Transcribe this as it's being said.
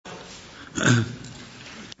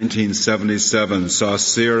1977,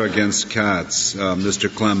 Saucier against Katz.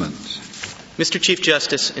 Mr. Clement. Mr. Chief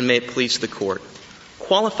Justice, and may it please the Court,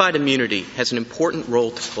 qualified immunity has an important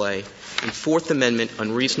role to play in Fourth Amendment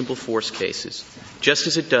unreasonable force cases, just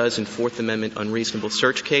as it does in Fourth Amendment unreasonable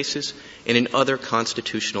search cases and in other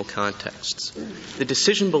constitutional contexts. The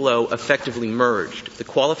decision below effectively merged the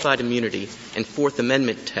qualified immunity and Fourth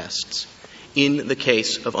Amendment tests in the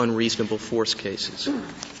case of unreasonable force cases.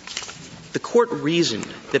 The Court reasoned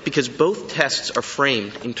that because both tests are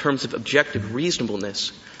framed in terms of objective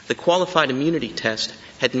reasonableness, the qualified immunity test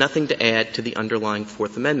had nothing to add to the underlying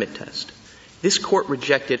Fourth Amendment test. This Court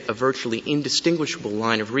rejected a virtually indistinguishable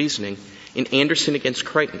line of reasoning in Anderson against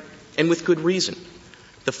Crichton, and with good reason.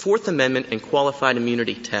 The Fourth Amendment and qualified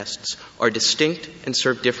immunity tests are distinct and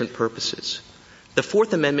serve different purposes. The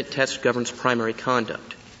Fourth Amendment test governs primary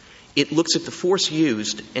conduct. It looks at the force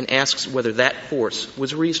used and asks whether that force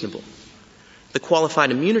was reasonable. The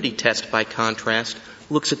qualified immunity test, by contrast,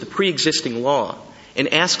 looks at the pre-existing law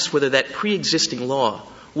and asks whether that pre-existing law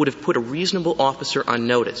would have put a reasonable officer on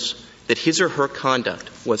notice that his or her conduct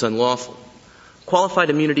was unlawful. Qualified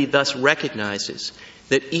immunity thus recognizes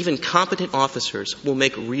that even competent officers will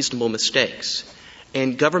make reasonable mistakes,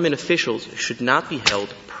 and government officials should not be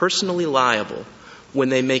held personally liable when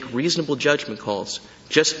they make reasonable judgment calls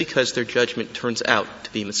just because their judgment turns out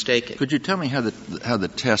to be mistaken. Could you tell me how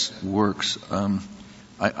the test works?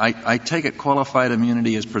 I take it qualified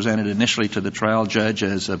immunity is presented initially to the trial judge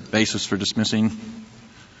as a basis for dismissing,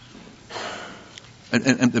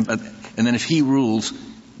 and then if he rules,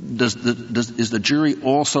 is the jury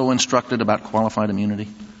also instructed about qualified immunity?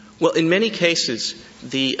 Well, in many cases,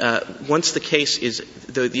 once the case is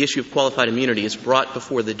the issue of qualified immunity is brought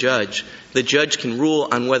before the judge can rule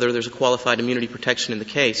on whether there's a qualified immunity protection in the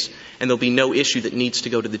case, and there'll be no issue that needs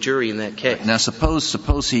to go to the jury in that case. Now,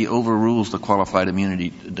 suppose he overrules the qualified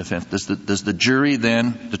immunity defense. Does the jury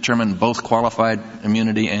then determine both qualified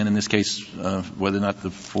immunity and, in this case, whether or not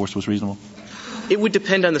the force was reasonable? It would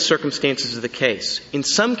depend on the circumstances of the case. In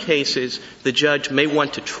some cases, the judge may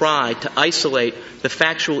want to try to isolate the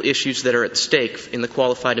factual issues that are at stake in the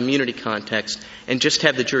qualified immunity context and just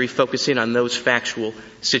have the jury focus in on those factual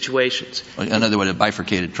situations. In other words, a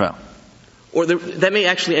bifurcated trial. Or that may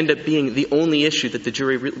actually end up being the only issue that the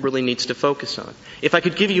jury really needs to focus on. If I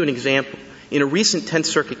could give you an example, in a recent Tenth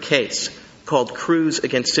Circuit case called Cruz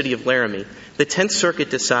against City of Laramie, the Tenth Circuit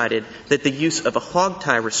decided that the use of a hog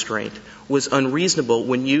tie restraint was unreasonable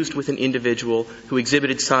when used with an individual who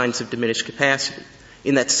exhibited signs of diminished capacity.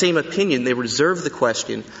 In that same opinion, they reserved the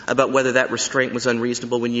question about whether that restraint was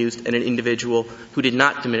unreasonable when used in an individual who did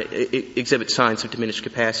not exhibit signs of diminished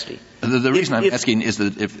capacity. The reason I'm asking is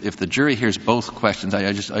that if the jury hears both questions, I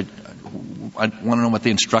want to know what the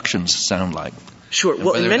instructions sound like. Sure.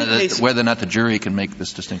 Well, in many cases, whether or not the jury can make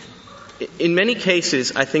this distinction. In many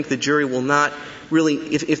cases, I think the jury will not really,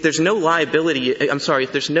 if there's no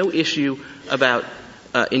if there's no issue about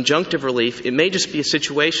injunctive relief, it may just be a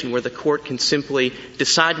situation where the court can simply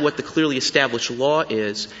decide what the clearly established law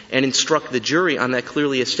is and instruct the jury on that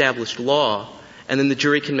clearly established law, and then the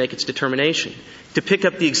jury can make its determination. To pick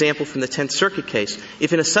up the example from the Tenth Circuit case,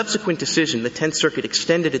 if in a subsequent decision the Tenth Circuit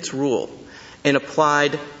extended its rule and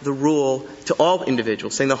applied the rule to all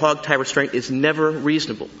individuals, saying the hog tie restraint is never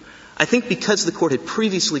reasonable, I think because the Court had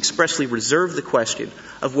previously expressly reserved the question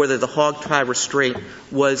of whether the hog tie restraint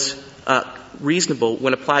was reasonable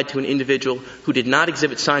when applied to an individual who did not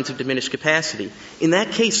exhibit signs of diminished capacity, in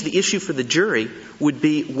that case the issue for the jury would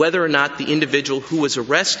be whether or not the individual who was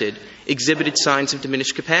arrested exhibited signs of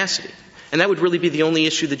diminished capacity. And that would really be the only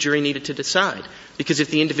issue the jury needed to decide, because if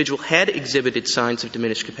the individual had exhibited signs of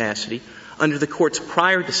diminished capacity, under the Court's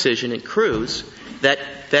prior decision in Cruz,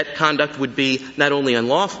 that conduct would be not only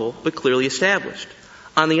unlawful, but clearly established.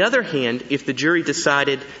 On the other hand, if the jury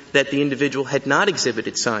decided that the individual had not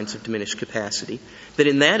exhibited signs of diminished capacity, that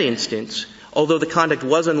in that instance, although the conduct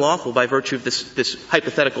was unlawful by virtue of this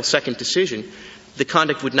hypothetical second decision, the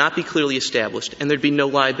conduct would not be clearly established and there'd be no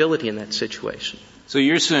liability in that situation. So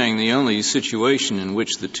you're saying the only situation in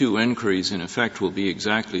which the two inquiries in effect will be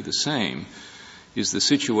exactly the same is the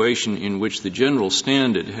situation in which the general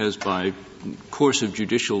standard has, by course of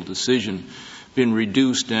judicial decision, been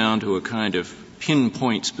reduced down to a kind of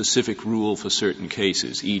pinpoint specific rule for certain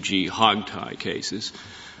cases, e.g. hog tie cases.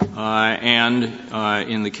 And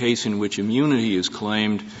in the case in which immunity is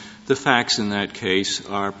claimed, the facts in that case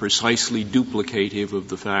are precisely duplicative of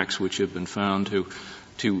the facts which have been found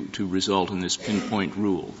to result in this pinpoint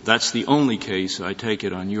rule. That's the only case, I take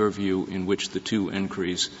it on your view, in which the two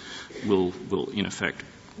inquiries will in effect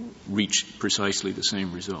reach precisely the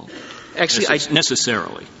same result. Actually,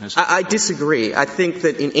 necessarily. I disagree. I think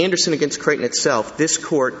that in Anderson against Creighton itself, this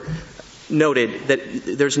Court noted that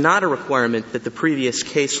there's not a requirement that the previous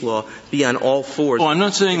case law be on all fours. Oh, I'm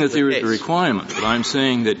not saying that there is a requirement, but I'm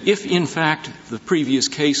saying that if, in fact, the previous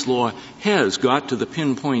case law has got to the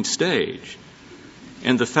pinpoint stage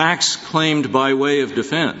and the facts claimed by way of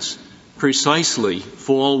defense precisely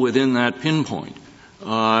fall within that pinpoint,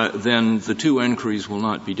 then the two inquiries will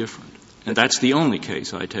not be different. And that's the only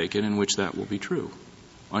case, I take it, in which that will be true,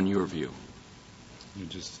 on your view.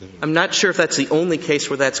 I'm not sure if that's the only case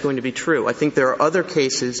where that's going to be true. I think there are other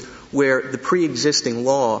cases where the pre-existing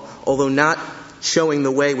law, although not showing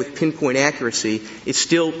the way with pinpoint accuracy, it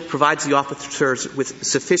still provides the officers with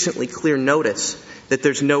sufficiently clear notice that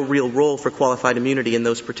there's no real role for qualified immunity in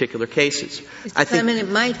those particular cases. Mr. Clement, it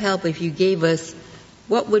might help if you gave us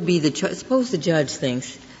what would be suppose the judge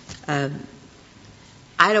thinks, I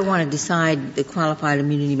don't want to decide the qualified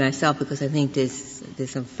immunity myself because I think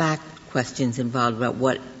there's some fact questions involved about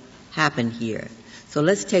what happened here. So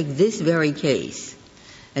let's take this very case,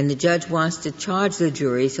 and the judge wants to charge the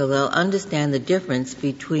jury so they'll understand the difference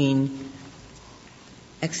between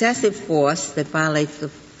excessive force that violates the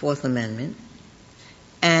Fourth Amendment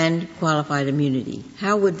and qualified immunity.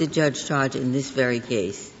 How would the judge charge in this very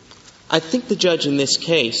case? I think the judge in this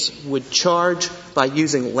case would charge by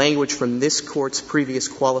using language from this Court's previous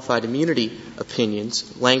qualified immunity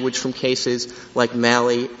opinions, language from cases like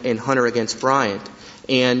Malley and Hunter against Bryant,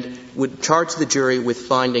 and would charge the jury with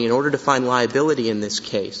finding, in order to find liability in this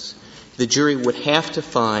case, the jury would have to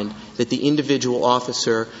find that the individual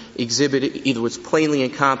officer exhibited either was plainly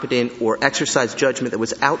incompetent or exercised judgment that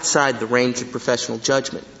was outside the range of professional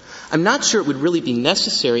judgment. I'm not sure it would really be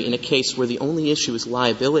necessary in a case where the only issue is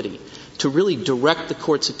liability to really direct the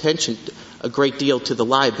Court's attention a great deal to the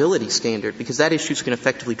liability standard, because that issue is going to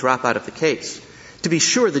effectively drop out of the case. To be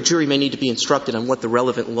sure, the jury may need to be instructed on what the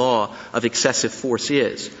relevant law of excessive force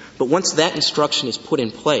is. But once that instruction is put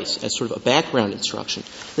in place as sort of a background instruction,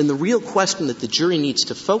 then the real question that the jury needs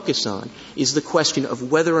to focus on is the question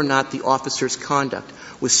of whether or not the officer's conduct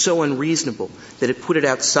was so unreasonable that it put it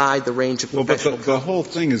outside the range of professional But the whole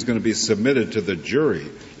thing is going to be submitted to the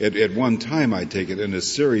jury at one time, I take it, in a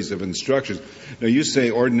series of instructions. Now, you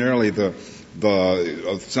say ordinarily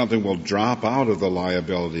something will drop out of the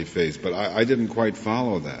liability phase, but I didn't quite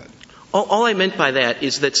follow that. All I meant by that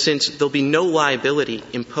is that since there'll be no liability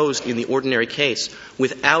imposed in the ordinary case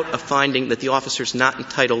without a finding that the officer's not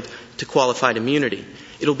entitled to qualified immunity,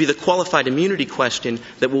 it'll be the qualified immunity question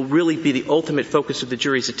that will really be the ultimate focus of the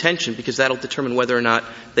jury's attention, because that'll determine whether or not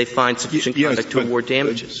they find sufficient conduct to award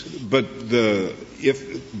damages. But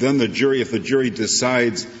if the jury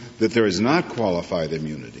decides that there is not qualified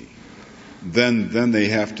immunity, then they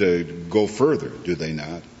have to go further, do they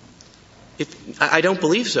not? I don't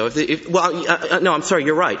believe so. No, I'm sorry,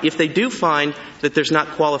 you're right. If they do find that there's not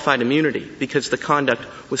qualified immunity because the conduct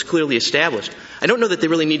was clearly established, I don't know that they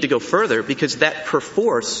really need to go further, because that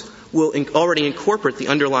perforce will already incorporate the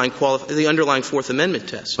underlying Fourth Amendment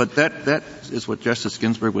test. But that is what Justice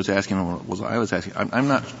Ginsburg was asking, or was I was asking. I'm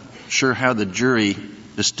not sure how the jury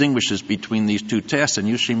distinguishes between these two tests, and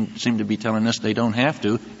you seem to be telling us they don't have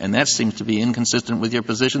to, and that seems to be inconsistent with your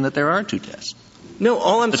position that there are two tests. No,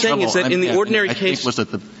 all I'm saying is that in the ordinary case... I think was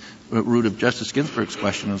at the root of Justice Ginsburg's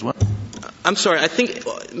question as well. I'm sorry. I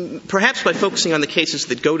think perhaps by focusing on the cases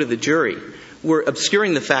that go to the jury, we're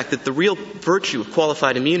obscuring the fact that the real virtue of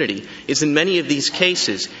qualified immunity is in many of these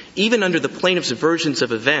cases, even under the plaintiff's versions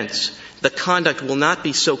of events, the conduct will not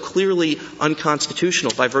be so clearly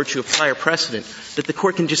unconstitutional by virtue of prior precedent that the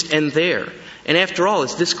Court can just end there. And after all,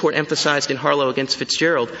 as this Court emphasized in Harlow against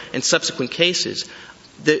Fitzgerald and subsequent cases,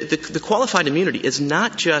 the qualified immunity is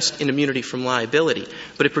not just an immunity from liability,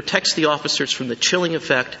 but it protects the officers from the chilling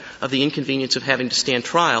effect of the inconvenience of having to stand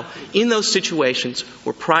trial in those situations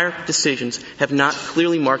where prior decisions have not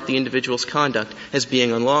clearly marked the individual's conduct as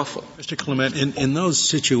being unlawful. Mr. Clement, in those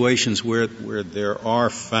situations where there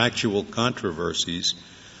are factual controversies,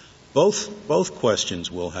 both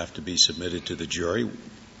questions will have to be submitted to the jury,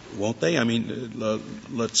 won't they? I mean,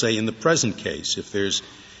 let's say in the present case, if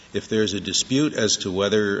there's a dispute as to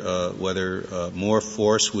whether more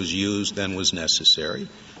force was used than was necessary,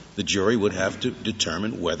 the jury would have to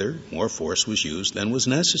determine whether more force was used than was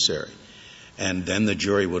necessary. And then the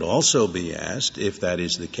jury would also be asked, if that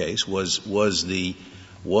is the case, was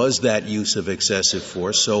that use of excessive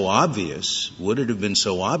force so obvious, would it have been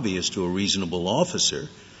so obvious to a reasonable officer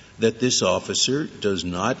that this officer does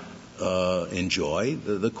not enjoy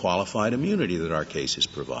the qualified immunity that our cases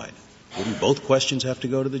provide? Wouldn't both questions have to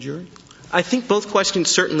go to the jury? I think both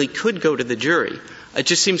questions certainly could go to the jury. It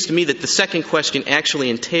just seems to me that the second question actually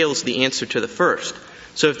entails the answer to the first.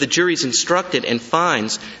 So if the jury's instructed and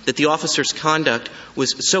finds that the officer's conduct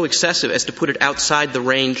was so excessive as to put it outside the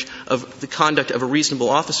range of the conduct of a reasonable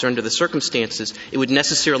officer under the circumstances, it would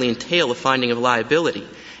necessarily entail a finding of liability.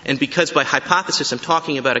 And because by hypothesis I'm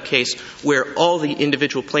talking about a case where all the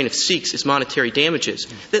individual plaintiff seeks is monetary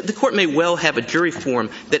damages, the court may well have a jury form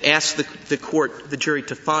that asks the jury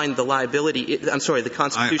to find the the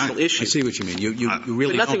constitutional issue. I see what you mean. You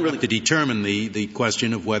really don't have to determine the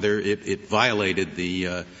question of whether it violated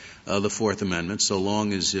the Fourth Amendment, so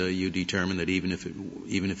long as you determine that even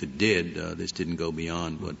if it did, this didn't go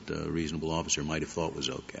beyond what a reasonable officer might have thought was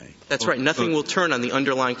okay. That's right. Nothing will turn on the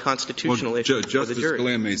underlying constitutional issue for the jury. Justice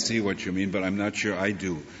Scalia may see what you mean, but I'm not sure I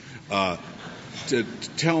do. Tell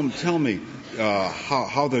me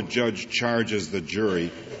how the judge charges the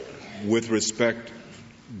jury with respect.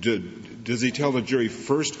 Does he tell the jury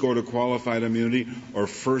first go to qualified immunity or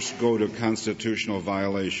first go to constitutional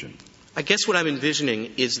violation? I guess what I'm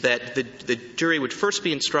envisioning is that the jury would first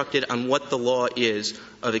be instructed on what the law is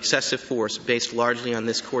of excessive force based largely on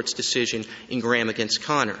this Court's decision in Graham against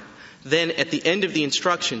Connor. Then at the end of the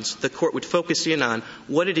instructions, the Court would focus in on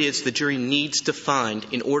what it is the jury needs to find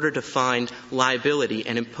in order to find liability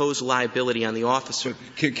and impose liability on the officer.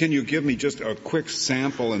 Can you give me just a quick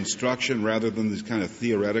sample instruction rather than this kind of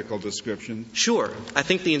theoretical description? Sure. I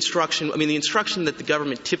think the instruction that the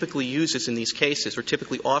government typically uses in these cases or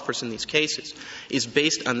typically offers in these cases is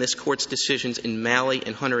based on this Court's decisions in Malley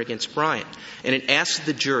and Hunter against Bryant. And it asks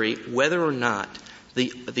the jury whether or not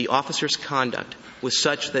the officer's conduct was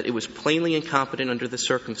such that it was plainly incompetent under the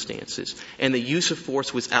circumstances and the use of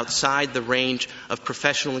force was outside the range of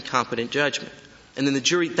professional and competent judgment. And then the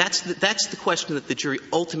jury, that's the question that the jury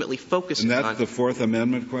ultimately focuses on. And that's the Fourth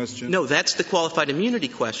Amendment question? No, that's the qualified immunity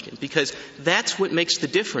question, because that's what makes the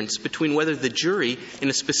difference between whether the jury in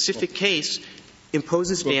a specific case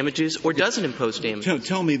imposes damages or doesn't impose damages.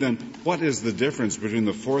 Tell me then, what is the difference between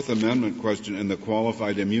the Fourth Amendment question and the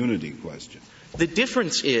qualified immunity question? The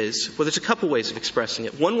difference is, well, there's a couple ways of expressing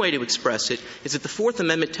it. One way to express it is that the Fourth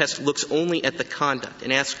Amendment test looks only at the conduct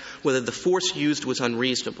and asks whether the force used was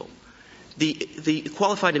unreasonable. The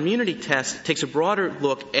qualified immunity test takes a broader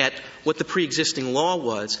look at what the pre-existing law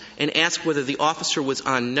was and asks whether the officer was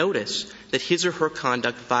on notice that his or her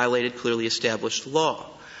conduct violated clearly established law.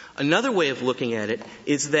 Another way of looking at it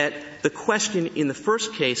is that the question in the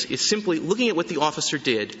first case is simply looking at what the officer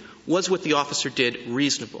did. Was what the officer did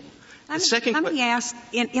reasonable? Let me ask,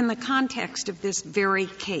 in the context of this very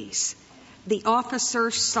case, the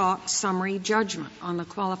officer sought summary judgment on the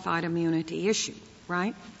qualified immunity issue,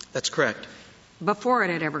 right? That's correct. Before it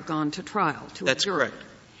had ever gone to trial, to a jury. That's correct.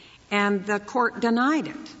 And the Court denied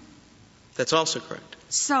it. That's also correct.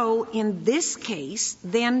 So in this case,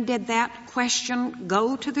 then did that question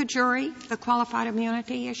go to the jury, the qualified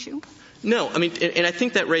immunity issue? No. And I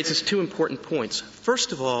think that raises two important points.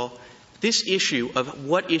 First of all, this issue of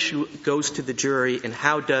what issue goes to the jury and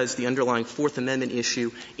how does the underlying Fourth Amendment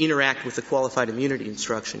issue interact with the qualified immunity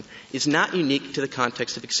instruction is not unique to the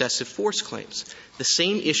context of excessive force claims. The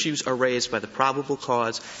same issues are raised by the probable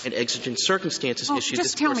cause and exigent circumstances issue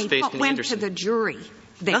this Court faced in Anderson. Just tell me, what went to the jury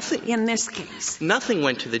then, in this case? Nothing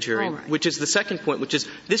went to the jury, right. Which is the second point, which is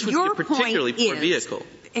this was a particularly poor vehicle.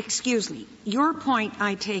 Excuse me. Your point,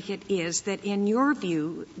 I take it, is that in your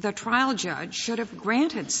view, the trial judge should have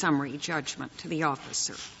granted summary judgment to the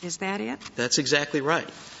officer. Is that it? That's exactly right.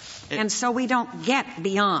 And so we don't get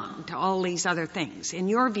beyond to all these other things. In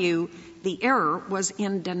your view, the error was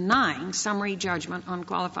in denying summary judgment on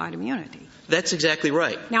qualified immunity. That's exactly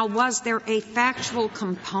right. Now, was there a factual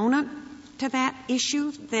component to that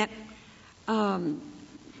issue that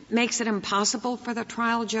makes it impossible for the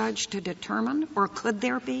trial judge to determine, or could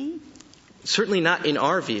there be? Certainly not in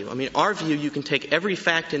our view. Our view, you can take every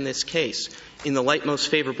fact in this case in the light most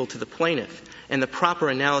favorable to the plaintiff, and the proper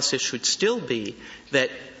analysis should still be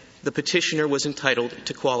that the petitioner was entitled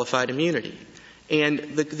to qualified immunity. And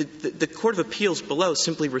the Court of Appeals below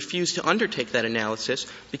simply refused to undertake that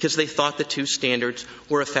analysis because they thought the two standards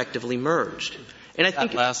were effectively merged. And I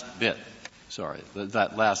think that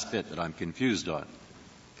last bit that I'm confused on.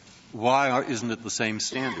 Why isn't it the same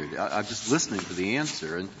standard? I'm just listening to the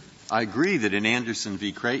answer, and I agree that in Anderson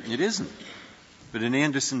v. Creighton it isn't. But in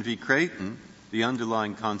Anderson v. Creighton, the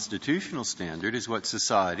underlying constitutional standard is what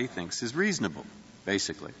society thinks is reasonable,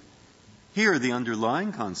 basically. Here, the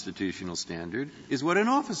underlying constitutional standard is what an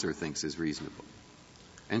officer thinks is reasonable.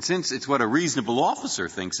 And since it's what a reasonable officer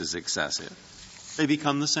thinks is excessive, they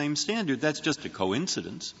become the same standard. That's just a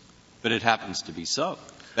coincidence, but it happens to be so.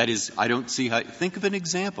 That is, I don't see how — think of an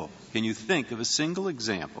example. Can you think of a single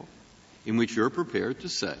example in which you're prepared to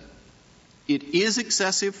say it is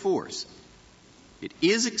excessive force. It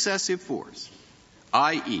is excessive force,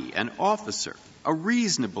 i.e., an officer, a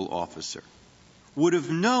reasonable officer, would have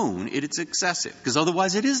known it's excessive, because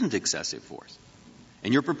otherwise it isn't excessive force.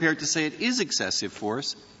 And you're prepared to say it is excessive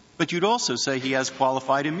force, but you'd also say he has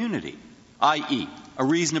qualified immunity, i.e., a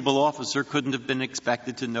reasonable officer couldn't have been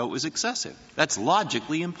expected to know it was excessive. That's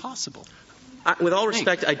logically impossible. With all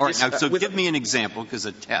respect, give me an example, because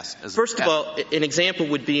a test. First of all, an example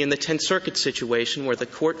would be in the Tenth Circuit situation where the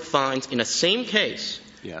court finds in a same case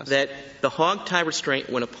that the hog tie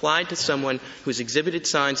restraint, when applied to someone who's exhibited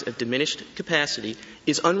signs of diminished capacity,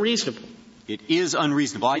 is unreasonable. It is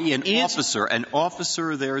unreasonable. I.e., an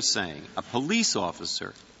officer, they're saying, a police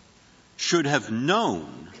officer, should have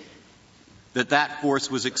known that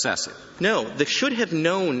force was excessive. No, the should have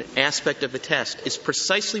known aspect of the test is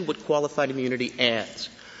precisely what qualified immunity adds.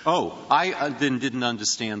 Oh, I then didn't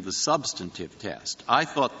understand the substantive test. I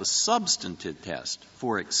thought the substantive test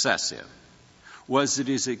for excessive was it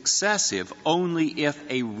is excessive only if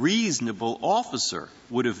a reasonable officer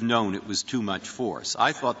would have known it was too much force.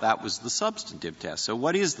 I thought that was the substantive test. So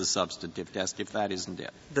what is the substantive test if that isn't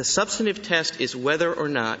it? The substantive test is whether or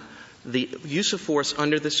not the use of force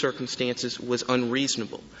under the circumstances was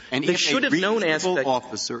unreasonable. And if a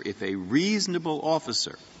reasonable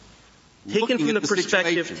officer taken from the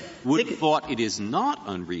perspective would have thought it is not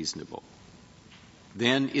unreasonable,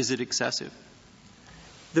 then is it excessive?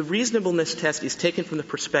 The reasonableness test is taken from the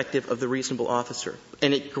perspective of the reasonable officer,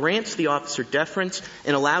 and it grants the officer deference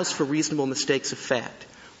and allows for reasonable mistakes of fact.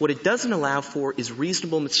 What it doesn't allow for is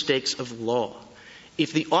reasonable mistakes of law.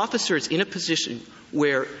 If the officer is in a position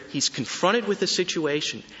where he's confronted with a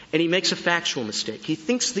situation and he makes a factual mistake, he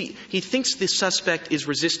thinks the suspect is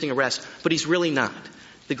resisting arrest, but he's really not.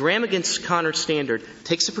 The Graham against Connor standard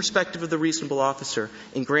takes the perspective of the reasonable officer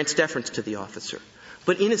and grants deference to the officer.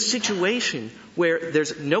 But in a situation where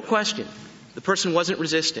there's no question the person wasn't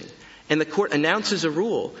resisting, and the court announces a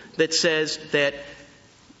rule that says that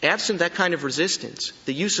absent that kind of resistance,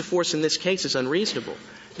 the use of force in this case is unreasonable,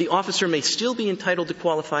 the officer may still be entitled to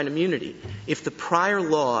qualified immunity if the prior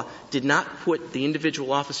law did not put the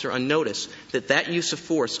individual officer on notice that that use of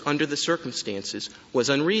force under the circumstances was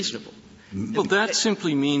unreasonable. Well, that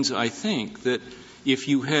simply means, I think, that if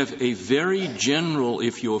you have a very general,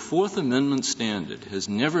 if your Fourth Amendment standard has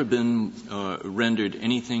never been rendered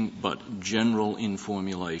anything but general in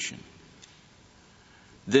formulation,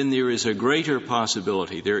 then there is a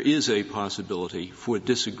possibility for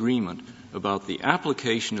disagreement about the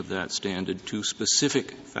application of that standard to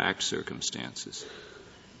specific fact circumstances.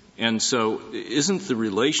 And so isn't the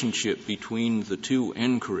relationship between the two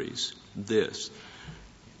inquiries this?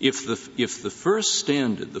 If the first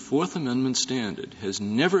standard, the Fourth Amendment standard, has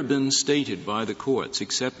never been stated by the courts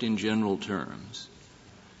except in general terms,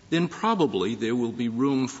 then probably there will be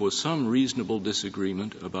room for some reasonable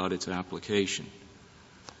disagreement about its application.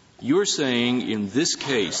 You're saying in this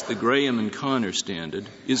case the Graham and Connor standard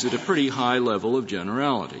is at a pretty high level of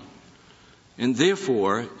generality. And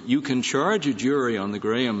therefore, you can charge a jury on the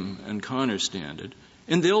Graham and Connor standard,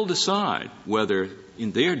 and they'll decide whether,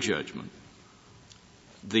 in their judgment,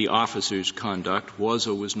 the officer's conduct was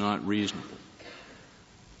or was not reasonable.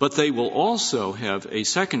 But they will also have a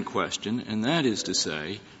second question, and that is to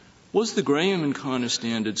say, was the Graham and Connor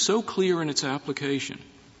standard so clear in its application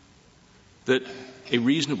that a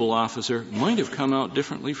reasonable officer might have come out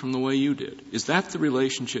differently from the way you did? Is that the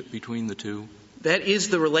relationship between the two? That is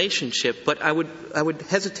the relationship, but I would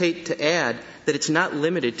hesitate to add that it's not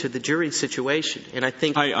limited to the jury situation. And I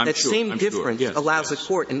think difference allows the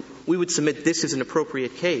court, and we would submit this is an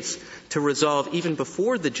appropriate case, to resolve even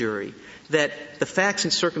before the jury that the facts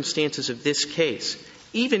and circumstances of this case,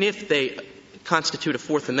 even if they constitute a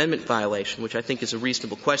Fourth Amendment violation, which I think is a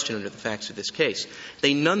reasonable question under the facts of this case,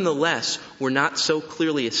 they nonetheless were not so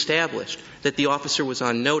clearly established that the officer was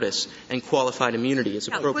on notice and qualified immunity is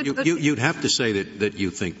appropriate. You'd have to say that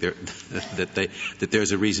you think that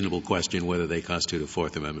there's a reasonable question whether they constitute a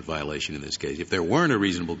Fourth Amendment violation in this case. If there weren't a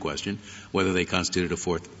reasonable question whether they constituted a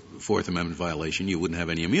Fourth Amendment violation, you wouldn't have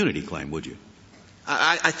any immunity claim, would you?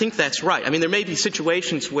 I think that's right. I mean, there may be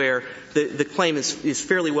situations where the claim is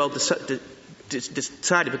fairly well decided,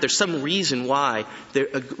 but there's some reason why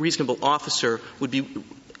a reasonable officer would be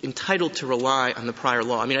entitled to rely on the prior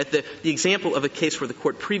law. I mean, the example of a case where the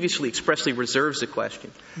court previously expressly reserves a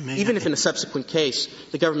question, even if in a subsequent case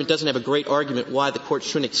the government doesn't have a great argument why the court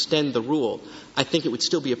shouldn't extend the rule, I think it would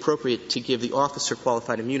still be appropriate to give the officer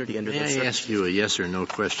qualified immunity under those circumstances. May I ask you a yes or no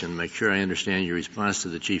question to make sure I understand your response to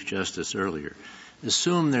the Chief Justice earlier?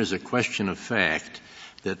 Assume there's a question of fact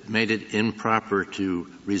that made it improper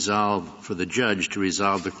for the judge to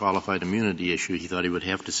resolve the qualified immunity issue. He thought he would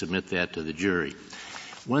have to submit that to the jury.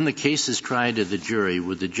 When the case is tried to the jury,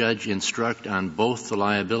 would the judge instruct on both the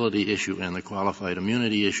liability issue and the qualified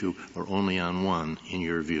immunity issue, or only on one, in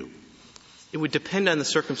your view? It would depend on the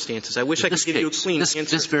circumstances. I wish I could give you a clean answer.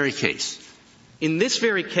 This very case. In this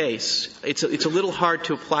very case, it's a little hard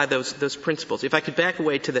to apply those principles. If I could back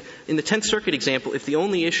away in the Tenth Circuit example, if the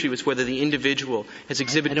only issue is whether the individual has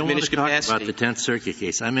exhibited diminished capacity. I don't want to talk about the Tenth Circuit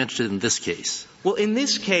case. I'm interested in this case. Well, in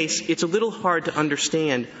this case, it's a little hard to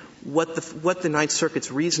understand what the Ninth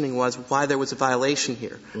Circuit's reasoning was, why there was a violation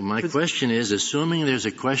here. Well, my question is, assuming there's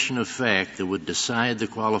a question of fact that would decide the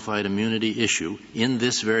qualified immunity issue in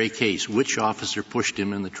this very case, which officer pushed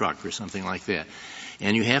him in the truck or something like that,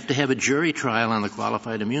 and you have to have a jury trial on the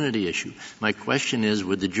qualified immunity issue. My question is,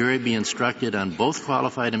 would the jury be instructed on both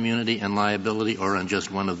qualified immunity and liability, or on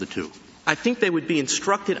just one of the two? I think they would be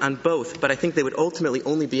instructed on both, but I think they would ultimately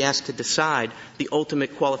only be asked to decide the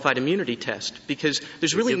ultimate qualified immunity test, because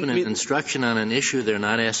there's really given an instruction on an issue they're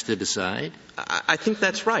not asked to decide? I think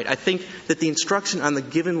that's right. I think that the instruction on the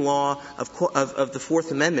given law of the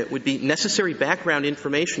Fourth Amendment would be necessary background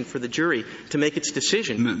information for the jury to make its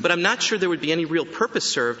decision. But I'm not sure there would be any real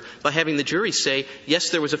purpose served by having the jury say, yes,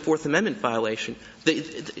 there was a Fourth Amendment violation.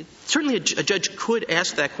 Certainly a judge could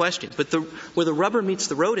ask that question, but where the rubber meets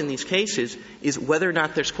the road in these cases is whether or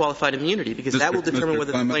not there's qualified immunity, because that will determine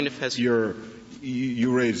whether the plaintiff has...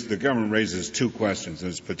 The government raises two questions in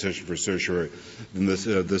its petition for certiorari. And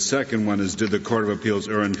the second one is, did the Court of Appeals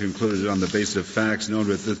err and concluded on the basis of facts known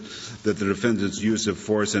that the defendant's use of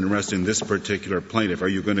force in arresting this particular plaintiff? Are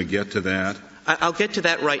you going to get to that? I'll get to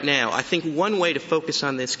that right now. I think one way to focus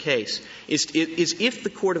on this case is if the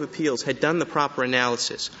Court of Appeals had done the proper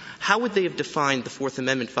analysis, how would they have defined the Fourth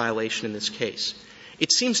Amendment violation in this case?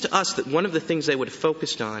 It seems to us that one of the things they would have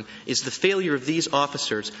focused on is the failure of these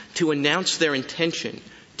officers to announce their intention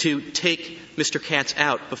to take Mr. Katz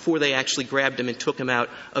out before they actually grabbed him and took him out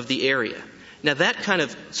of the area. Now, that kind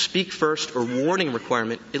of speak first or warning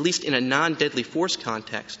requirement, at least in a non-deadly force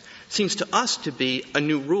context, seems to us to be a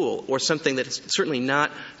new rule, or something that is certainly not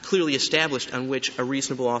clearly established on which a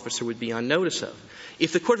reasonable officer would be on notice of.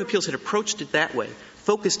 If the Court of Appeals had approached it that way,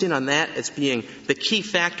 focused in on that as being the key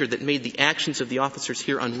factor that made the actions of the officers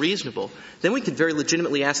here unreasonable, then we could very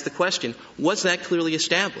legitimately ask the question, was that clearly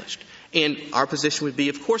established? And our position would be,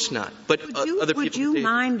 of course not. But other people would you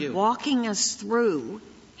mind walking us through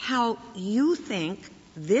how you think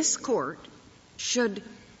this Court should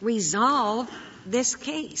resolve this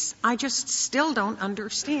case? I just still don't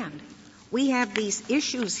understand. We have these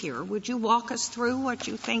issues here. Would you walk us through what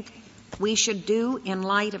you think we should do in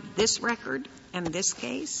light of this record and this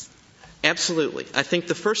case? Absolutely. I think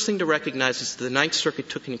the first thing to recognize is that the Ninth Circuit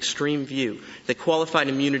took an extreme view that qualified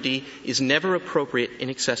immunity is never appropriate in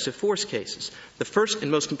excessive force cases. The first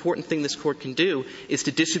and most important thing this Court can do is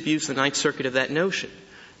to disabuse the Ninth Circuit of that notion.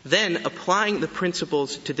 Then, applying the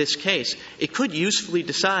principles to this case, it could usefully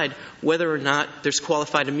decide whether or not there's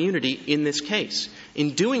qualified immunity in this case.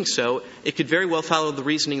 In doing so, it could very well follow the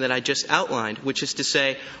reasoning that I just outlined, which is to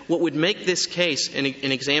say what would make this case an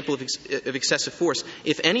example of excessive force,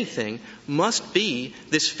 if anything, must be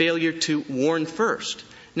this failure to warn first.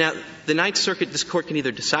 Now, the Ninth Circuit, this Court can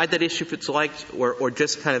either decide that issue if it's liked or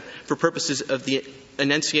just kind of, for purposes of the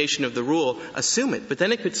enunciation of the rule, assume it. But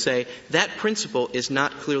then it could say that principle is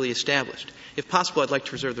not clearly established. If possible, I'd like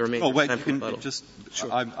to reserve the remaining time for rebuttal.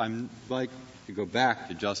 Sure. I'd like to go back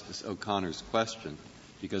to Justice O'Connor's question,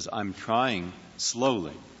 because I'm trying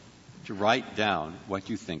slowly to write down what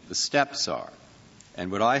you think the steps are.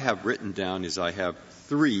 And what I have written down is I have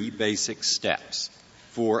 3 basic steps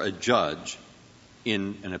for a judge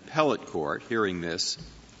in an appellate court hearing this,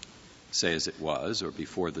 say as it was, or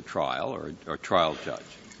before the trial, or trial judge.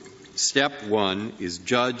 Step 1 is,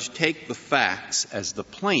 judge, take the facts as the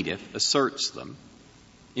plaintiff asserts them,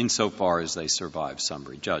 insofar as they survive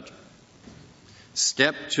summary judgment.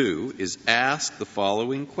 Step 2 is, ask the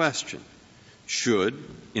following question. Should,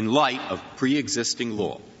 in light of pre-existing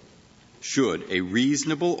law, should a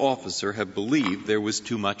reasonable officer have believed there was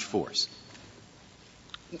too much force?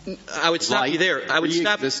 I would stop you there. I would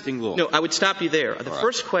stop you there. The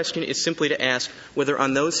first question is simply to ask whether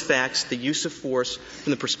on those facts the use of force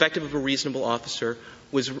from the perspective of a reasonable officer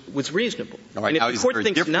was reasonable. All right. And if now, the is Court there a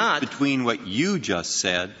thinks difference not, between what you just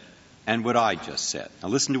said and what I just said? Now,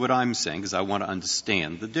 listen to what I'm saying, because I want to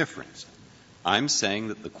understand the difference. I'm saying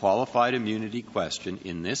that the qualified immunity question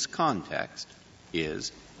in this context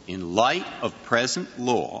is, in light of present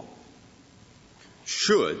law,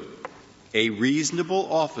 should a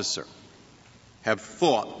reasonable officer have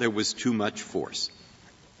thought there was too much force?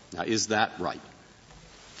 Now, is that right?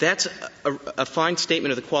 That's a fine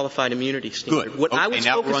statement of the qualified immunity standard. Good. What Okay, I was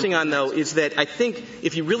focusing on, though, is that I think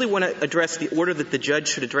if you really want to address the order that the judge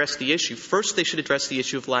should address the issue, first they should address the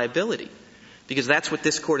issue of liability, because that's what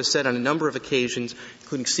this Court has said on a number of occasions,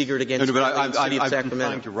 including Seegert against the City of Sacramento.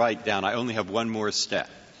 I'm trying to write down. I only have one more step.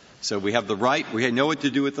 So we have the right. We know what to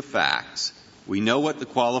do with the facts. We know what the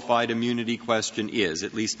qualified immunity question is.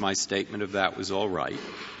 At least my statement of that was all right.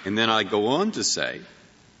 And then I go on to say,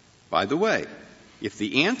 by the way, if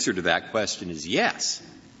the answer to that question is yes,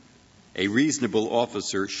 a reasonable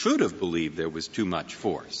officer should have believed there was too much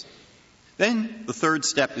force, then the third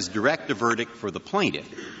step is direct a verdict for the plaintiff,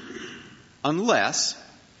 unless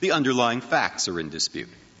the underlying facts are in dispute.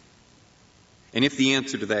 And if the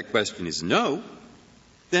answer to that question is no,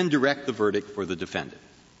 then direct the verdict for the defendant.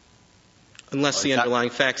 Unless the underlying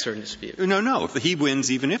facts are in dispute. No. If he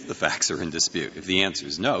wins, even if the facts are in dispute. If the answer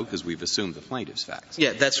is no, because we've assumed the plaintiff's facts.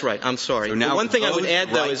 Yeah, that's right. I'm sorry. So now one thing I would add,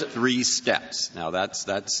 though, is 3 steps. Now that's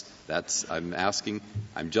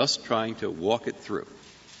I'm just trying to walk it through.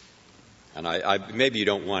 And maybe you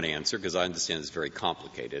don't want to answer because I understand it's very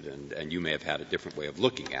complicated and you may have had a different way of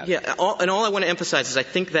looking at it. Yeah, all I want to emphasize is I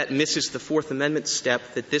think that misses the Fourth Amendment step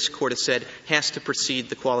that this Court has said has to precede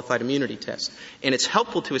the qualified immunity test. And it's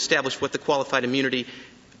helpful to establish what the qualified immunity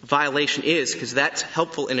violation is, because that's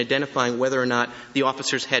helpful in identifying whether or not the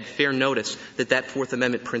officers had fair notice that that Fourth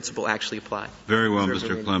Amendment principle actually applied. Very well,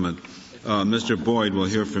 Mr. Clement. Mr. Boyd, we'll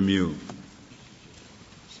hear from you.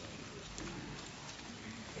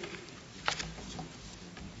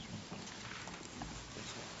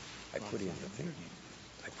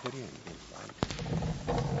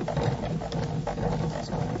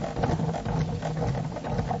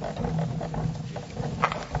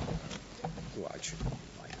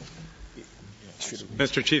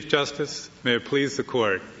 Mr. Chief Justice, may it please the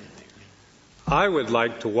Court, I would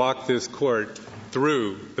like to walk this Court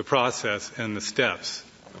through the process and the steps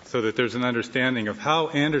so that there's an understanding of how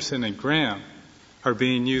Anderson and Graham are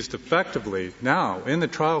being used effectively now in the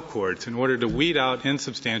trial courts in order to weed out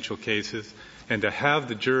insubstantial cases and to have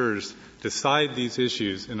the jurors decide these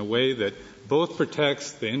issues in a way that both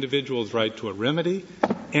protects the individual's right to a remedy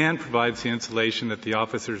and provides the insulation that the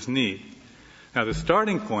officers need. Now, the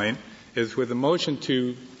starting point is with a motion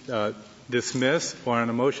to dismiss or on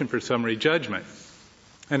a motion for summary judgment.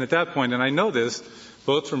 And at that point, and I know this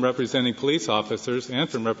both from representing police officers and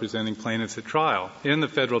from representing plaintiffs at trial in the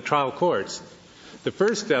federal trial courts, the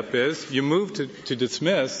first step is you move to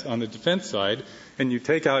dismiss on the defense side, and you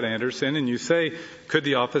take out Anderson and you say, whether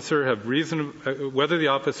the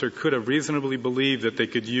officer could have reasonably believed that they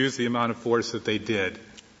could use the amount of force that they did.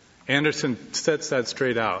 Anderson sets that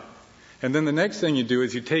straight out. And then the next thing you do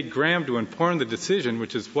is you take Graham to inform the decision,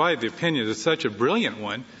 which is why the opinion is such a brilliant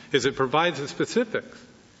one, is it provides the specifics.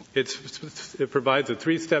 It provides a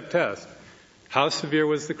 3-step test. How severe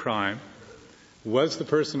was the crime? Was the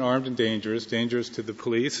person armed and dangerous to the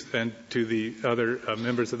police and to the other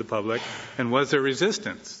members of the public? And was there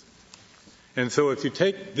resistance? And so if you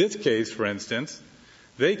take this case, for instance,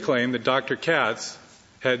 they claim that Dr. Katz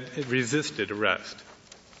had resisted arrest.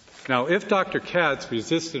 Now, if Dr. Katz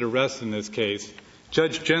resisted arrest in this case,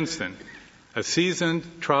 Judge Jensen, a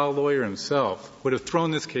seasoned trial lawyer himself, would have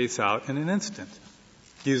thrown this case out in an instant,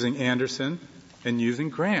 using Anderson and using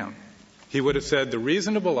Graham. He would have said the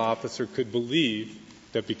reasonable officer could believe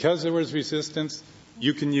that because there was resistance,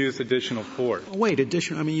 you can use additional force. Oh, wait,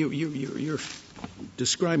 I mean, you're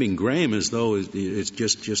describing Graham as though it's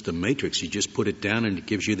just a matrix. You just put it down and it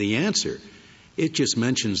gives you the answer. It just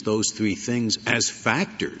mentions those 3 things as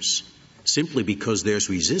factors. Simply because there's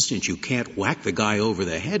resistance, you can't whack the guy over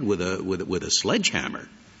the head with a sledgehammer.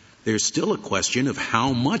 There's still a question of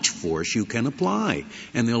how much force you can apply.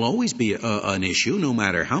 And there'll always be an issue, no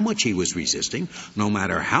matter how much he was resisting, no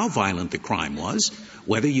matter how violent the crime was,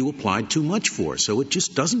 whether you applied too much force. So it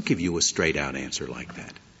just doesn't give you a straight-out answer like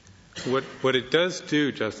that. What it does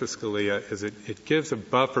do, Justice Scalia, is it gives a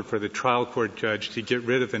buffer for the trial court judge to get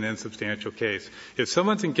rid of an insubstantial case. If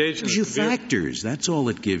someone's engaged in It gives you factors. That's all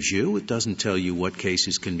it gives you. It doesn't tell you what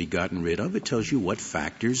cases can be gotten rid of. It tells you what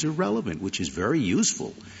factors are relevant, which is very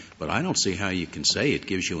useful. But I don't see how you can say it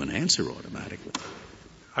gives you an answer automatically.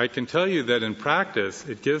 I can tell you that in practice,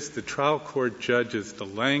 it gives the trial court judges the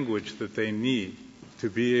language that they need to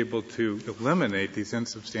be able to eliminate these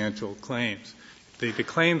insubstantial claims. The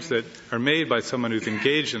claims that are made by someone who's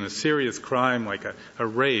engaged in a serious crime like a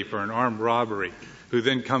rape or an armed robbery, who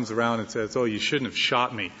then comes around and says, oh, you shouldn't have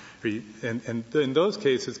shot me. And in those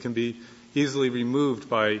cases can be easily removed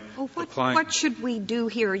by applying. What should we do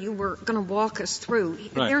here? You were going to walk us through.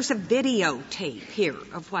 Right. There's a videotape here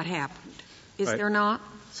of what happened. Is there not?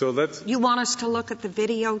 You want us to look at the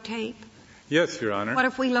videotape? Yes, Your Honor. What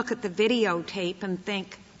if we look at the videotape and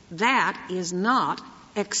think that is not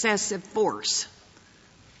excessive force?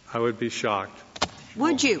 I would be shocked.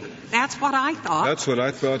 Would you? That's what I thought. That's what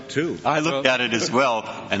I thought, too. I looked at it as well,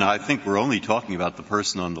 and I think we're only talking about the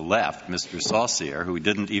person on the left, Mr. Saucier, who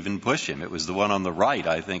didn't even push him. It was the one on the right,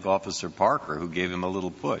 I think, Officer Parker, who gave him a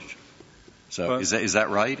little push. So is that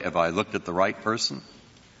right? Have I looked at the right person?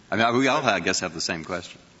 I mean, we all, I guess, have the same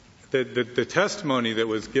question. The testimony that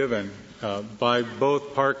was given by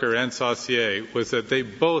both Parker and Saucier was that they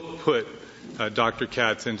both put Dr.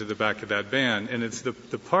 Katz into the back of that van. And it's the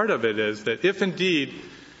part of it is that if indeed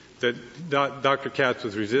that Dr. Katz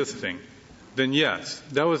was resisting, then yes,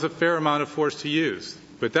 that was a fair amount of force to use.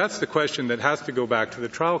 But that's the question that has to go back to the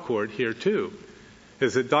trial court here, too,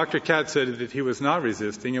 is that Dr. Katz said that he was not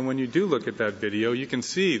resisting. And when you do look at that video, you can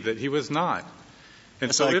see that he was not. And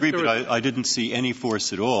yes, so I agree, but I didn't see any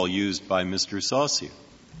force at all used by Mr. Saucier.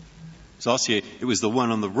 Saucier, it was the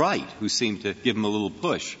one on the right who seemed to give him a little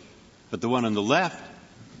push. But the one on the left,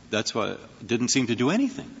 that's why didn't seem to do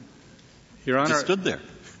anything. Your Honor, just stood there.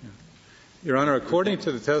 Your Honor, according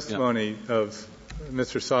to the testimony of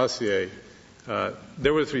Mr. Saucier,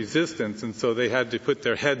 there was resistance, and so they had to put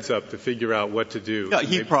their heads up to figure out what to do. Yeah,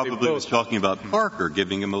 he probably was talking about Parker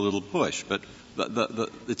giving him a little push. But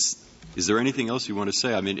is there anything else you want to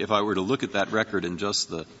say? I mean, if I were to look at that record and just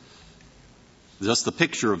the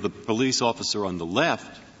picture of the police officer on the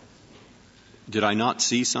left, did I not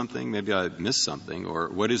see something? Maybe I missed something, or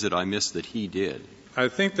what is it I missed that he did? I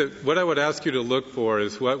think that what I would ask you to look for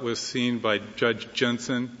is what was seen by Judge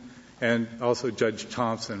Jensen and also Judge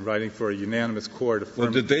Thompson writing for a unanimous court.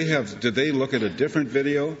 Well, did they look at a different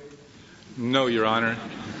video? No, Your Honor.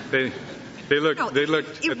 They looked.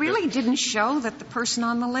 It really didn't show that the person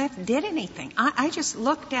on the left did anything. I just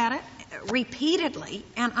looked at it repeatedly,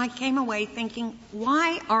 and I came away thinking,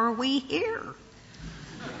 why are we here?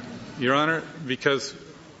 Your Honor, because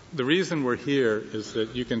the reason we're here is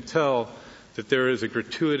that you can tell that there is a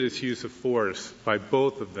gratuitous use of force by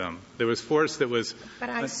both of them. There was force that was... But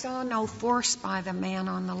I saw no force by the man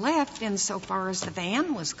on the left insofar as the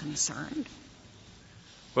van was concerned.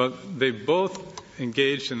 Well, they both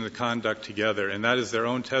engaged in the conduct together, and that is their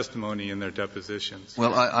own testimony in their depositions.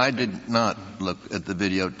 Well, I did not look at the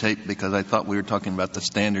videotape because I thought we were talking about the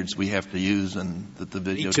standards we have to use and that the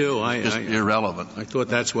video is just irrelevant. I thought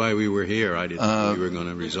that's why we were here. I didn't know we were going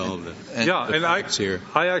to resolve it.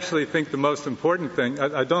 I actually think the most important thing,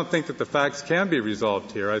 I don't think that the facts can be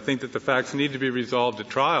resolved here. I think that the facts need to be resolved at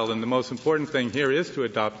trial, and the most important thing here is to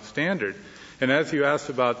adopt a standard. And as you asked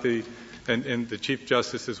about and the Chief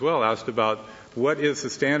Justice as well asked about what is the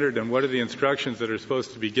standard and what are the instructions that are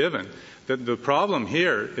supposed to be given. The problem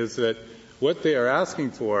here is that what they are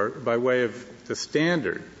asking for by way of the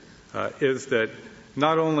standard is that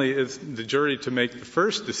not only is the jury to make the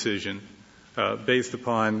first decision based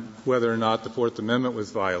upon whether or not the Fourth Amendment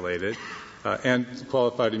was violated and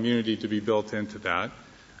qualified immunity to be built into that,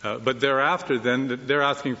 but thereafter then they're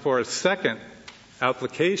asking for a second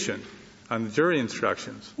application on the jury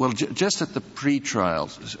instructions. Well, just at the pretrial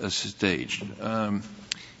stage,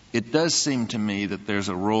 it does seem to me that there's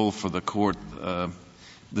a role for the court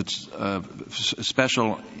that's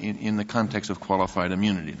special in the context of qualified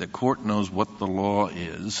immunity. The court knows what the law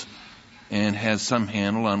is and has some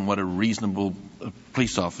handle on what a reasonable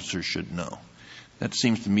police officer should know. That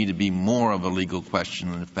seems to me to be more of a legal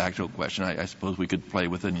question than a factual question. I suppose we could play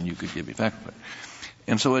with it and you could give me facts.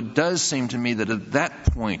 And so it does seem to me that at that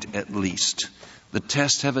point, at least, the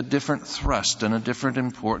tests have a different thrust and a different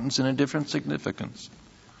importance and a different significance.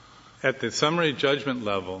 At the summary judgment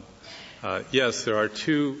level, yes, there are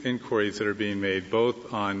two inquiries that are being made,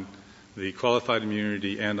 both on the qualified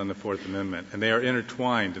immunity and on the Fourth Amendment. And they are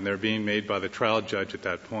intertwined, and they're being made by the trial judge at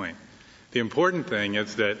that point. The important thing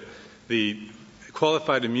is that the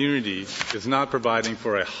qualified immunity is not providing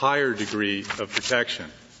for a higher degree of protection,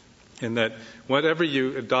 and that whatever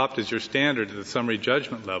you adopt as your standard at the summary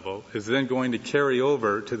judgment level is then going to carry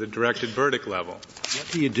over to the directed verdict level. What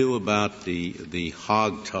do you do about the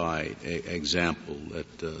hog tie example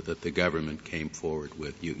that the government came forward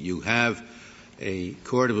with? You have a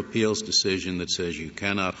court of appeals decision that says you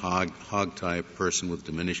cannot hog tie a person with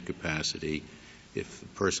diminished capacity. If the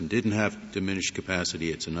person didn't have diminished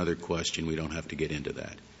capacity, it's another question. We don't have to get into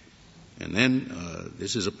that. And then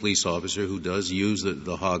this is a police officer who does use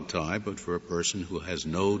the hog tie, but for a person who has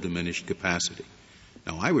no diminished capacity.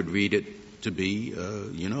 Now, I would read it to be,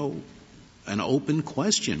 an open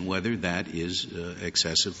question whether that is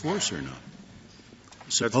excessive force or not.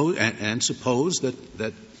 Suppose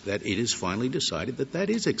that it is finally decided that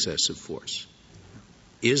is excessive force.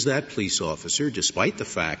 is that police officer, despite the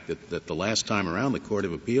fact that the last time around the Court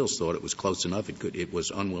of Appeals thought it was close enough, it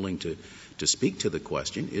was unwilling to speak to the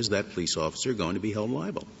question, is that police officer going to be held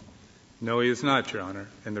liable? No, he is not, Your Honor.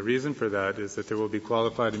 And the reason for that is that there will be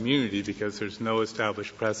qualified immunity because there's no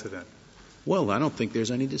established precedent. Well, I don't think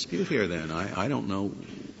there's any dispute here then. I don't know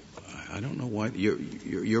why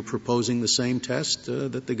you're proposing the same test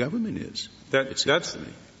that the government is. That's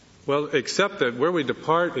well, except that where we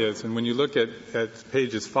depart is, and when you look at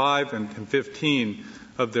pages 5 and 15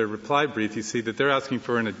 of their reply brief, you see that they're asking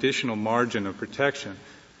for an additional margin of protection.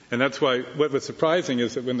 And that's why what was surprising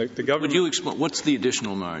is that when the government... Would you explain, what's the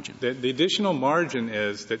additional margin? The additional margin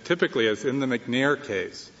is that typically, as in the McNair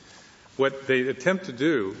case, what they attempt to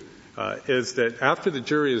do is that after the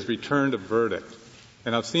jury has returned a verdict,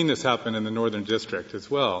 and I've seen this happen in the Northern District as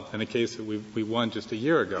well, in a case that we won just a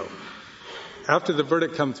year ago. After the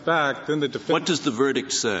verdict comes back, then the defense... What does the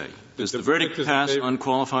verdict say? Does the verdict pass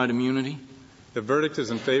unqualified immunity? The verdict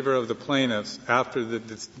is in favor of the plaintiffs after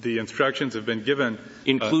the instructions have been given.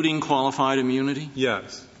 Including qualified immunity?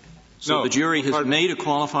 Yes. So the jury has made a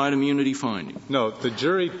qualified immunity finding? No. The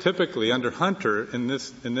jury typically, under Hunter, in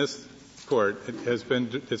this court, has been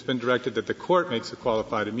directed that the court makes a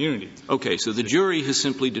qualified immunity. Okay. So the jury has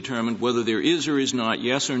simply determined whether there is or is not,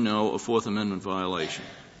 yes or no, a Fourth Amendment violation.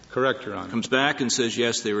 Correct, Your Honor. Comes back and says,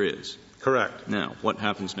 yes, there is. Correct. Now, what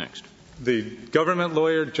happens next? The government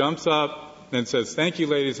lawyer jumps up and says, thank you,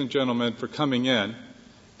 ladies and gentlemen, for coming in.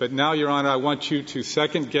 But now, Your Honor, I want you to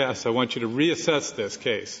second guess. I want you to reassess this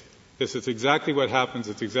case. This is exactly what happens.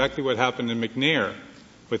 It's exactly what happened in McNair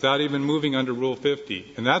without even moving under Rule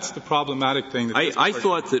 50. And that's the problematic thing. I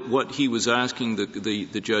thought that what he was asking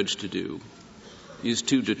the judge to do is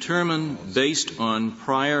to determine, based on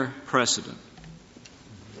prior precedent,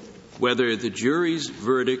 whether the jury's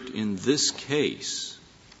verdict in this case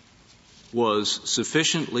was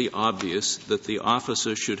sufficiently obvious that the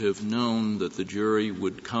officer should have known that the jury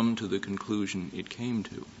would come to the conclusion it came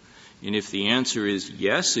to. And if the answer is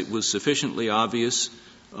yes, it was sufficiently obvious,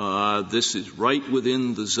 this is right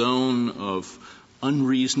within the zone of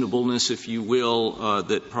unreasonableness, if you will,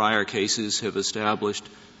 that prior cases have established,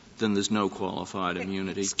 then there's no qualified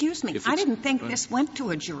immunity. Excuse me. I didn't think this went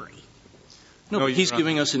to a jury. No, he's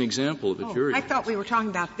giving us an example of a jury. I thought we were talking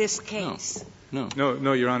about this case. No,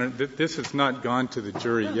 Your Honor. This has not gone to the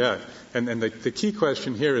jury yet. And the key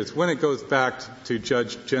question here is when it goes back to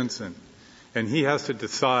Judge Jensen, and he has to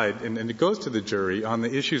decide, and it goes to the jury on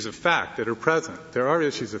the issues of fact that are present. There are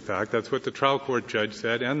issues of fact. That's what the trial court judge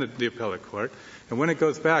said and the appellate court. And when it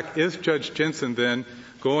goes back, is Judge Jensen then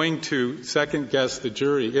going to second-guess the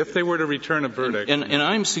jury if they were to return a verdict? And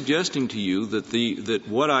I'm suggesting to you that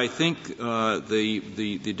what I think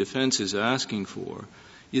the defense is asking for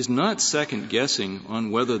is not second-guessing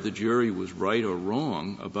on whether the jury was right or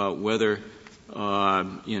wrong about whether,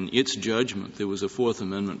 in its judgment, there was a Fourth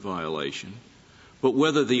Amendment violation, but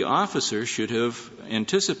whether the officer should have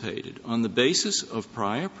anticipated, on the basis of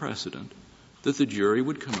prior precedent, that the jury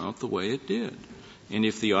would come out the way it did. And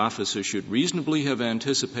if the officer should reasonably have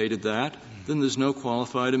anticipated that, then there's no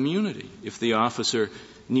qualified immunity. If the officer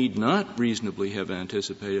need not reasonably have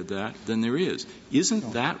anticipated that, then there is.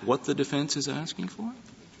 Isn't that what the defense is asking for?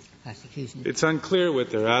 It's unclear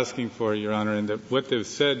what they're asking for, Your Honor, and that what they've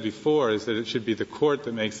said before is that it should be the court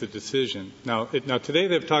that makes the decision. Now today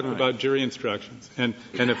they've talked about jury instructions. And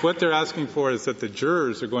if what they're asking for is that the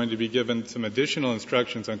jurors are going to be given some additional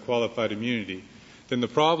instructions on qualified immunity, then the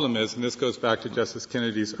problem is, and this goes back to Justice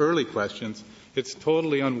Kennedy's early questions, it's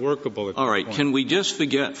totally unworkable at this point. All right. Can we just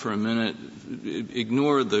forget for a minute,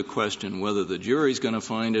 ignore the question whether the jury's going to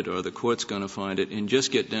find it or the court's going to find it, and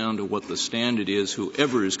just get down to what the standard is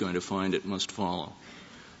whoever is going to find it must follow?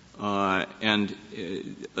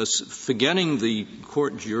 Forgetting the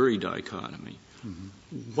court-jury dichotomy,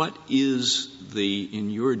 what is in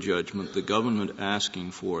your judgment, the government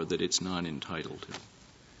asking for that it's not entitled to?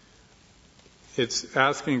 It's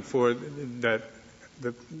asking for that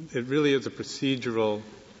it really is a procedural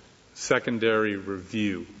secondary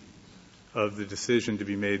review of the decision to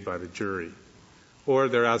be made by the jury. Or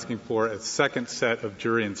they're asking for a second set of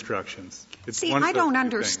jury instructions. See, I don't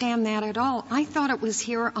understand that at all. I thought it was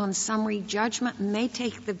here on summary judgment, and they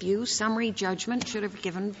take the view summary judgment should have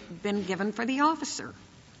been given for the officer.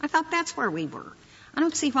 I thought that's where we were. I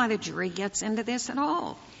don't see why the jury gets into this at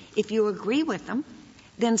all. If you agree with them,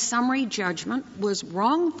 then summary judgment was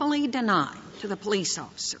wrongfully denied to the police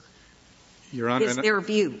officer. Your Honor, is their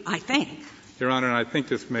view, I think. Your Honor, and I think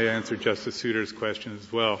this may answer Justice Souter's question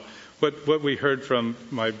as well. What we heard from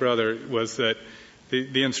my brother was that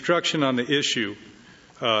the instruction on the issue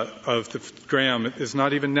of the Graham is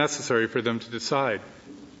not even necessary for them to decide.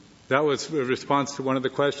 That was a response to one of the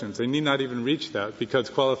questions. They need not even reach that because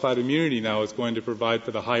qualified immunity now is going to provide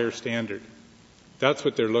for the higher standard. That's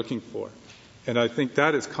what they're looking for. And I think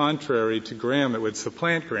that is contrary to Graham. It would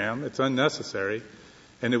supplant Graham. It's unnecessary.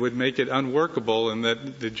 And it would make it unworkable, and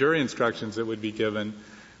that the jury instructions that would be given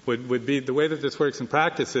would be the way that this works in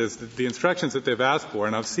practice is that the instructions that they've asked for,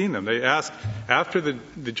 and I've seen them, they ask after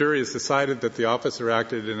the jury has decided that the officer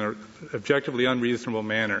acted in an objectively unreasonable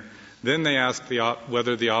manner, then they ask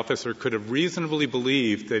whether the officer could have reasonably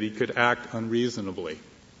believed that he could act unreasonably.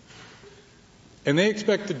 And they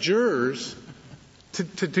expect the jurors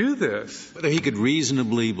to do this. Whether he could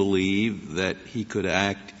reasonably believe that he could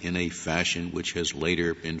act in a fashion which has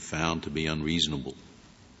later been found to be unreasonable.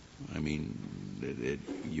 I mean,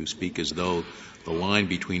 you speak as though the line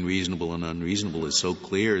between reasonable and unreasonable is so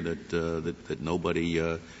clear that nobody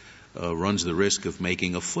runs the risk of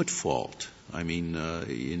making a foot fault. I mean,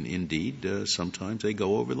 indeed, sometimes they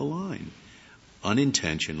go over the line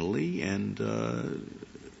unintentionally and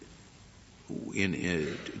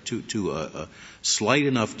to a slight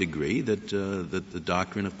enough degree that the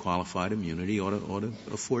doctrine of qualified immunity ought to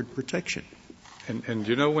afford protection. And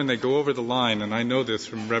you know when they go over the line, and I know this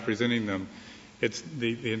from representing them, it's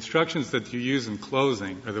the instructions that you use in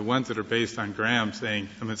closing are the ones that are based on Graham saying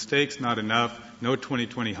a mistake's not enough, no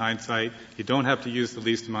 20/20 hindsight, you don't have to use the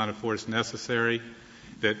least amount of force necessary,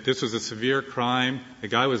 that this was a severe crime, the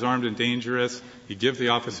guy was armed and dangerous, you give the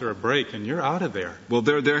officer a break, and you're out of there. Well,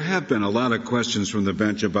 there have been a lot of questions from the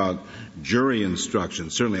bench about jury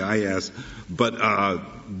instructions. Certainly I asked, but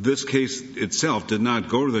this case itself did not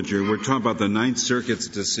go to the jury. We're talking about the Ninth Circuit's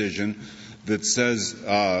decision that says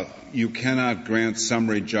you cannot grant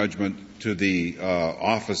summary judgment to the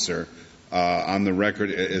officer on the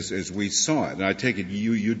record as we saw it. And I take it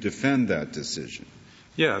you defend that decision.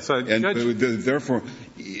 Yes. Therefore,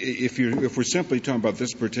 if we're simply talking about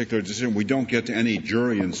this particular decision, we don't get to any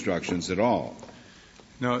jury instructions at all.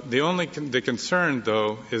 No, the concern,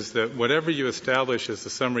 though, is that whatever you establish as the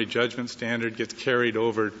summary judgment standard gets carried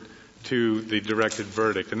over to the directed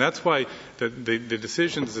verdict. And that's why the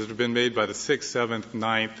decisions that have been made by the 6th, 7th,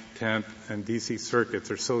 9th, 10th, and D.C. circuits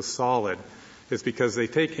are so solid is because they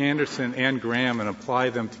take Anderson and Graham and apply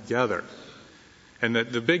them together. And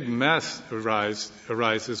that the big mess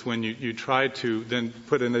arises when you try to then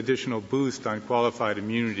put an additional boost on qualified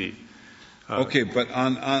immunity. Okay, but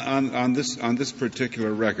on this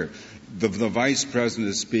particular record, the vice president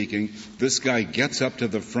is speaking. This guy gets up to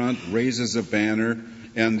the front, raises a banner,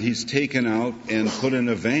 and he's taken out and put in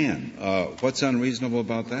a van. What's unreasonable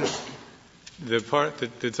about that? The part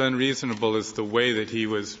that's unreasonable is the way that he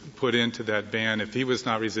was put into that van if he was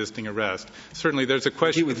not resisting arrest. Certainly there's a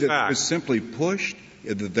question of fact. He was simply pushed?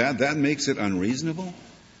 That makes it unreasonable?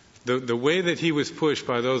 The way that he was pushed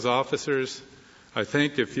by those officers, I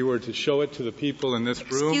think if you were to show it to the people in this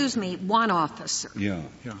room. Excuse me, one officer. Yeah.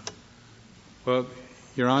 Well,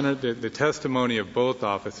 Your Honor, the testimony of both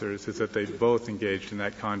officers is that they both engaged in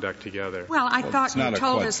that conduct together. Well, I thought you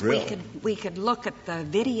told us we could look at the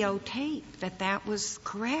videotape, that was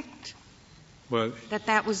correct. Well,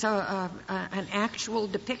 that was an actual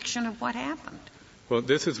depiction of what happened. Well,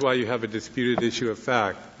 this is why you have a disputed issue of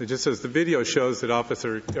fact. It just says the video shows that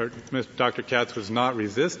Dr. Katz was not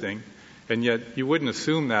resisting, and yet you wouldn't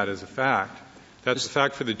assume that as a fact. That's a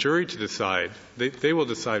fact for the jury to decide. They will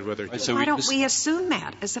decide whether. Why don't we assume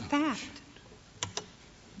that as a fact?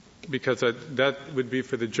 Because that would be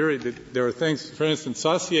for the jury. There are things, for instance,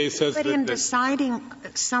 Saucier says that. But in deciding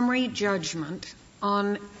summary judgment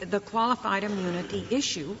on the qualified immunity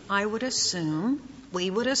issue, we would assume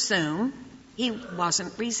he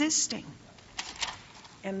wasn't resisting,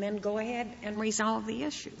 and then go ahead and resolve the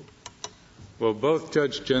issue. Well, both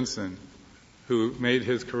Judge Jensen, who made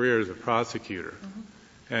his career as a prosecutor,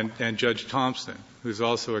 and Judge Thompson, who's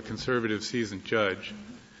also a conservative seasoned judge,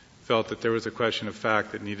 felt that there was a question of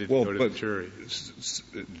fact that needed to go to the jury.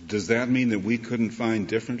 Does that mean that we couldn't find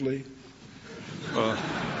differently?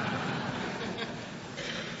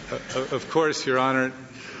 Of course, Your Honor,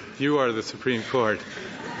 you are the Supreme Court.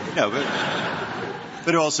 No,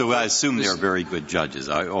 but also I assume they're very good judges.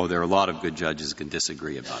 There are a lot of good judges who can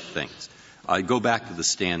disagree about things. I go back to the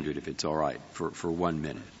standard, if it's all right, for 1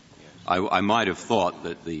 minute. I might have thought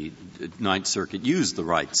that the Ninth Circuit used the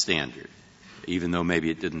right standard, even though maybe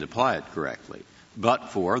it didn't apply it correctly, but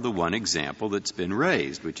for the one example that's been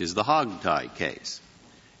raised, which is the hogtie case.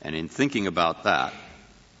 And in thinking about that,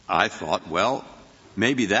 I thought, well,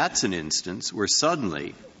 maybe that's an instance where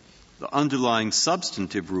suddenly the underlying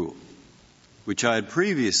substantive rule, which I had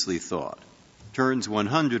previously thought turns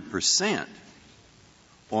 100%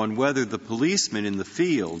 on whether the policeman in the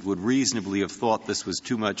field would reasonably have thought this was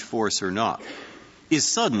too much force or not is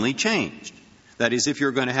suddenly changed. That is, if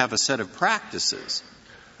you're going to have a set of practices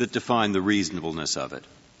that define the reasonableness of it,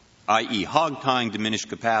 i.e. hog-tying diminished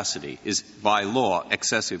capacity is by law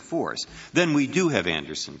excessive force, then we do have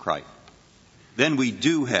Anderson-Crichton. Then we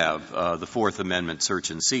do have the Fourth Amendment search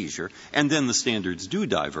and seizure, and then the standards do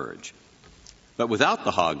diverge. But without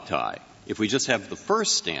the hog-tie, if we just have the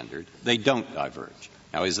first standard, they don't diverge.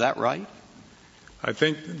 Now, is that right? I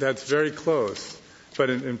think that's very close. But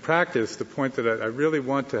in practice, the point that I really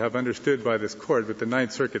want to have understood by this Court with the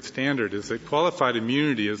Ninth Circuit standard is that qualified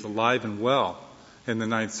immunity is alive and well in the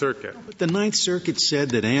Ninth Circuit. But the Ninth Circuit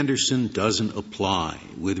said that Anderson doesn't apply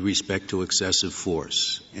with respect to excessive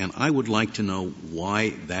force. And I would like to know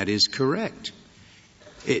why that is correct.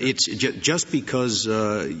 It's just because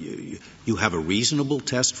you have a reasonable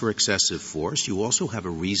test for excessive force, you also have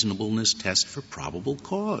a reasonableness test for probable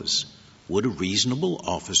cause. Would a reasonable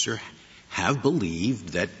officer have believed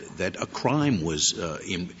that a crime was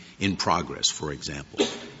in progress, for example?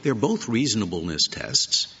 They're both reasonableness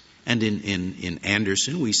tests. And in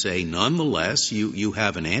Anderson, we say, nonetheless, you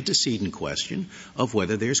have an antecedent question of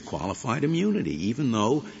whether there's qualified immunity, even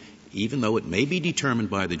though it may be determined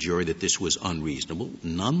by the jury that this was unreasonable.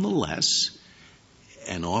 Nonetheless,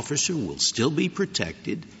 an officer will still be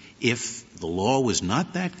protected if the law was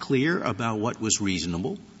not that clear about what was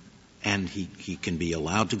reasonable, and he can be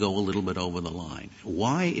allowed to go a little bit over the line.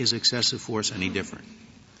 Why is excessive force any different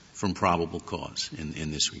from probable cause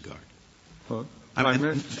in this regard? Well,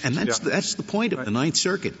 that's the point of the Ninth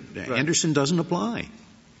Circuit. Right. Anderson doesn't apply.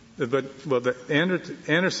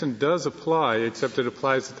 Anderson does apply, except it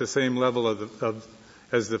applies at the same level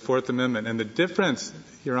as the Fourth Amendment. And the difference,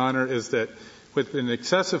 Your Honor, is that with an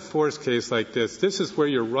excessive force case like this is where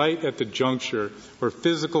you're right at the juncture where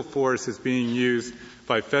physical force is being used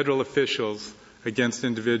by federal officials against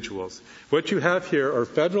individuals. What you have here are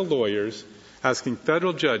federal lawyers asking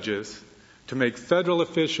federal judges to make federal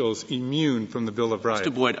officials immune from the Bill of Rights.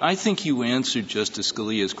 Mr. Boyd, I think you answered Justice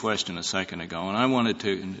Scalia's question a second ago, and I wanted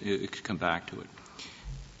to come back to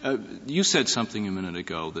it. You said something a minute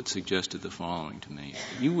ago that suggested the following to me.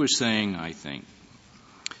 You were saying, I think,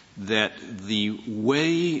 that the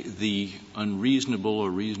way the unreasonable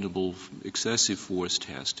or reasonable excessive force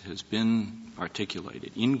test has been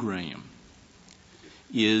articulated in Graham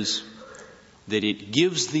is that it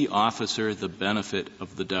gives the officer the benefit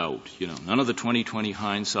of the doubt. None of the 20/20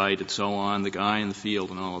 hindsight and so on, the guy in the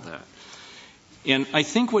field and all of that. And I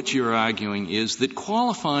think what you're arguing is that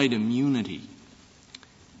qualified immunity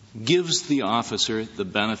gives the officer the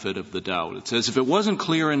benefit of the doubt. It says if it wasn't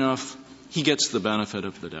clear enough, he gets the benefit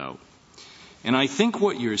of the doubt. And I think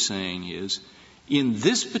what you're saying is, in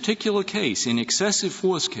this particular case, in excessive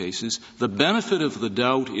force cases, the benefit of the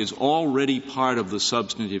doubt is already part of the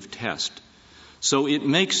substantive test. So it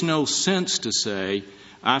makes no sense to say,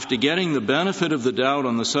 after getting the benefit of the doubt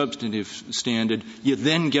on the substantive standard, you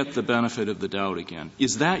then get the benefit of the doubt again.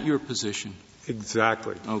 Is that your position?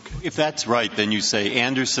 Exactly. Okay. If that's right, then you say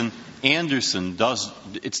Anderson does.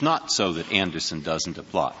 It's not so that Anderson doesn't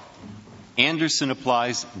apply. Anderson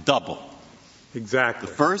applies double. Exactly.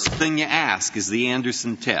 The first thing you ask is the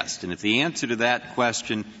Anderson test. And if the answer to that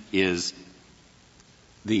question is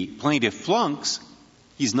the plaintiff flunks,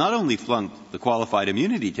 he's not only flunked the qualified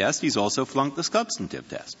immunity test, he's also flunked the substantive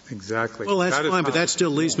test. Exactly. Well, that's fine, but that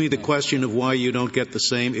still leaves me the question of why you don't get the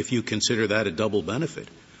same if you consider that a double benefit.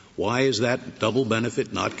 Why is that double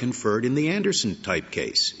benefit not conferred in the Anderson-type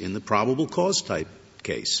case, in the probable cause-type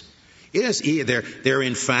case? Yes, there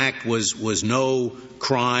in fact was no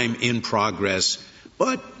crime in progress,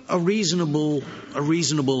 but a reasonable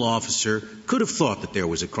officer could have thought that there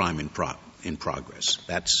was a crime in progress.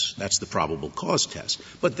 That's the probable cause test.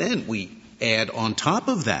 But then we add on top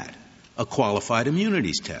of that a qualified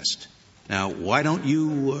immunities test. Now, why don't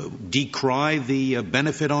you decry the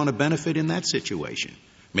benefit on a benefit in that situation?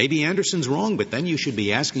 Maybe Anderson's wrong, but then you should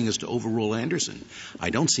be asking us to overrule Anderson.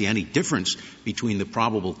 I don't see any difference between the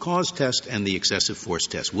probable cause test and the excessive force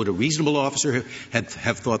test. Would a reasonable officer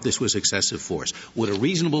have thought this was excessive force? Would a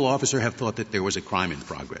reasonable officer have thought that there was a crime in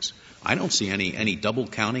progress? I don't see any double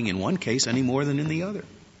counting in one case any more than in the other.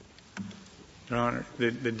 Your Honor,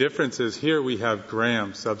 the difference is here we have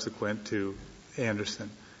Graham subsequent to Anderson.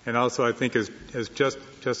 And also I think as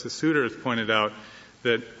Justice Souter has pointed out,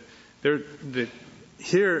 that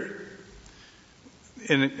here,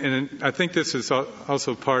 and I think this is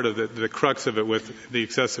also part of the crux of it with the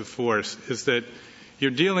excessive force, is that you're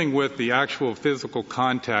dealing with the actual physical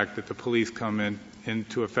contact that the police come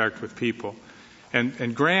into effect with people.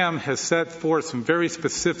 And Graham has set forth some very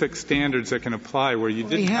specific standards that can apply where you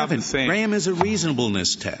didn't have the same. Graham is a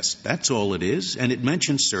reasonableness test. That's all it is. And it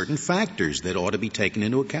mentions certain factors that ought to be taken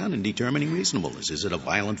into account in determining reasonableness. Is it a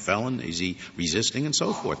violent felon? Is he resisting? And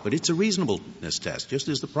so forth. But it's a reasonableness test, just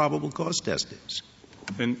as the probable cause test is.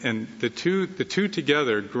 And the two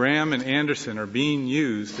together, Graham and Anderson, are being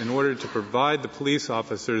used in order to provide the police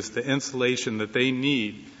officers the insulation that they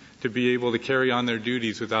need to be able to carry on their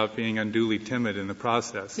duties without being unduly timid in the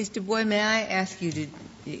process. Mr. Boyd, may I ask you to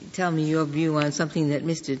tell me your view on something that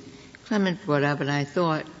Mr. Clement brought up, and I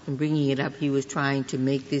thought in bringing it up he was trying to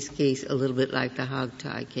make this case a little bit like the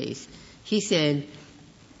hogtie case. He said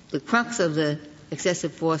the crux of the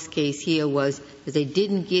excessive force case here was that they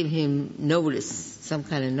didn't give him notice, some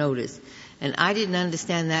kind of notice. And I didn't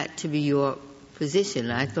understand that to be your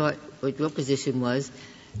position. I thought what your position was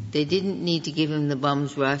they didn't need to give him the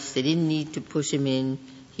bum's rush. They didn't need to push him in.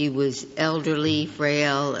 He was elderly,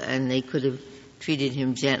 frail, and they could have treated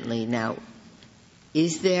him gently. Now,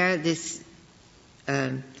 is there this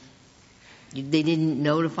they didn't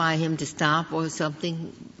notify him to stop or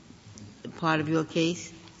something, part of your case?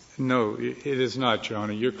 No, it is not, Your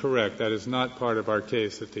Honor. You're correct. That is not part of our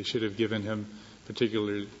case, that they should have given him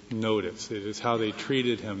particular notice. It is how they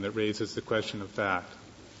treated him that raises the question of fact.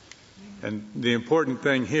 And the important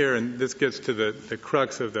thing here, and this gets to the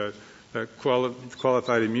crux of the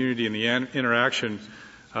qualified immunity and the interaction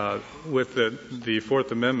with the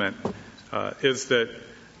Fourth Amendment, is that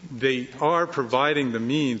they are providing the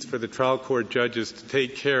means for the trial court judges to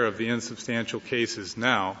take care of the insubstantial cases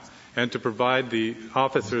now and to provide the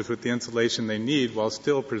officers with the insulation they need while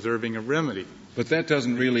still preserving a remedy. But that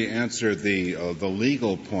doesn't really answer the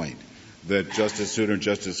legal point that Justice Souter and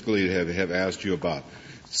Justice Scalia have asked you about.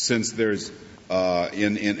 Since there's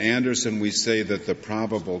in Anderson we say that the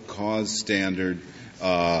probable cause standard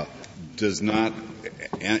does not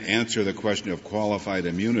answer the question of qualified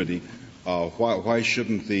immunity, why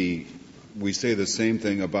shouldn't we say the same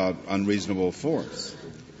thing about unreasonable force?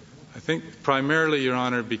 I think primarily, Your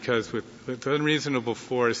Honor, because with unreasonable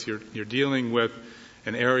force you're dealing with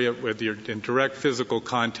an area where you're in direct physical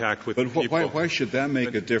contact with people. But why should that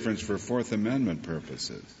make a difference for Fourth Amendment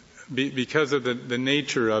purposes? Because of the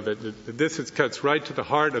nature of it. This cuts right to the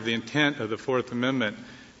heart of the intent of the Fourth Amendment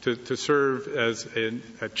to serve as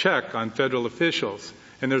a check on federal officials.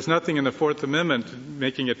 And there's nothing in the Fourth Amendment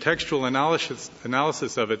making a textual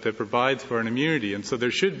analysis of it that provides for an immunity. And so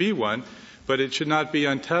there should be one, but it should not be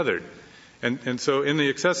untethered. And so in the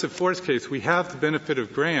excessive force case, we have the benefit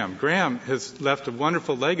of Graham. Graham has left a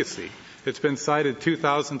wonderful legacy. It's been cited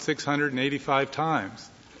 2,685 times.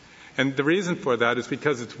 And the reason for that is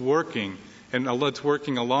because it's working, and it's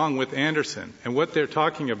working along with Anderson. And what they're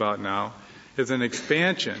talking about now is an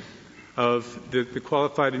expansion of the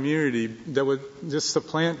qualified immunity that would just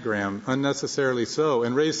supplant Graham, unnecessarily so,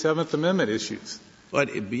 and raise Seventh Amendment issues. But,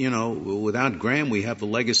 without Graham, we have the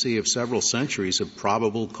legacy of several centuries of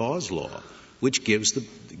probable cause law, which gives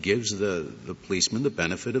the policeman the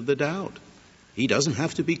benefit of the doubt. He doesn't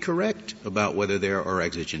have to be correct about whether there are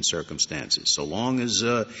exigent circumstances, so long as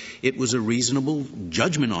it was a reasonable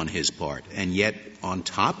judgment on his part. And yet, on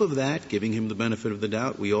top of that, giving him the benefit of the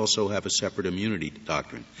doubt, we also have a separate immunity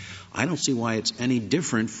doctrine. I don't see why it's any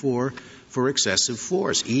different for excessive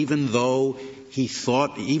force. Even though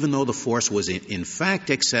the force was in fact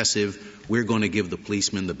excessive, we're going to give the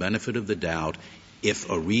policeman the benefit of the doubt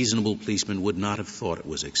if a reasonable policeman would not have thought it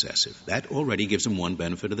was excessive. That already gives him one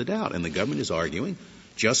benefit of the doubt. And the government is arguing,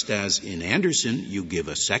 just as in Anderson you give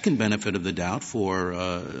a second benefit of the doubt for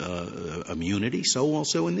immunity, so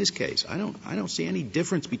also in this case. I don't see any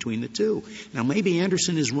difference between the two. Now, maybe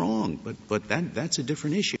Anderson is wrong, but that's a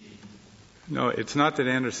different issue. No, it's not that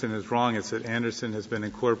Anderson is wrong. It's that Anderson has been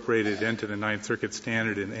incorporated into the Ninth Circuit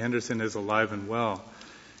standard, and Anderson is alive and well.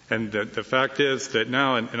 And the fact is that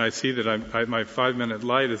now, and I see that my 5-minute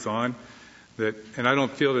light is on, and I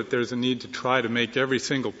don't feel that there's a need to try to make every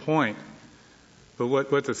single point. But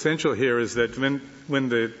what's essential here is that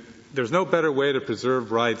there's no better way to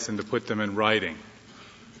preserve rights than to put them in writing.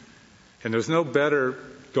 And there's no better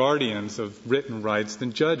guardians of written rights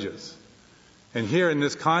than judges. And here in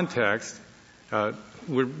this context,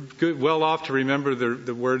 we're well off to remember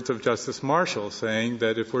the words of Justice Marshall saying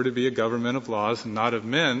that if we're to be a government of laws and not of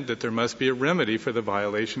men, that there must be a remedy for the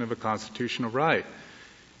violation of a constitutional right.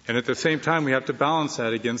 And at the same time, we have to balance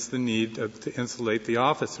that against the need to insulate the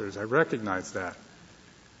officers. I recognize that.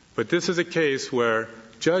 But this is a case where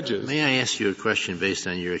judges... May I ask you a question based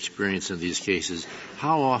on your experience in these cases?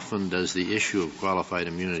 How often does the issue of qualified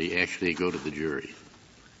immunity actually go to the jury,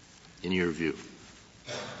 in your view?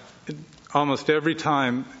 Almost every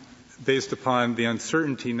time based upon the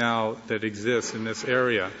uncertainty now that exists in this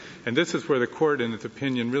area. And this is where the court, in its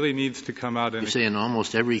opinion, really needs to come out. You say in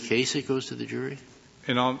almost every case it goes to the jury?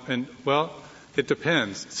 Well, it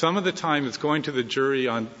depends. Some of the time it's going to the jury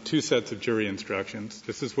on two sets of jury instructions.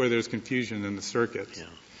 This is where there's confusion in the circuits. Yeah.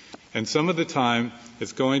 And some of the time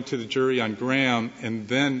it's going to the jury on Graham, and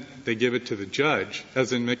then they give it to the judge,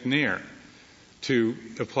 as in McNair, to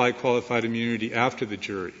apply qualified immunity after the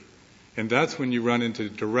jury. And that's when you run into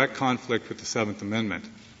direct conflict with the Seventh Amendment.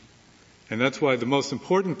 And that's why the most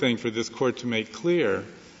important thing for this court to make clear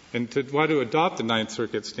and to why to adopt the Ninth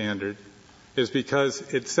Circuit standard is because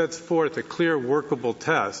it sets forth a clear workable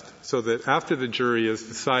test so that after the jury is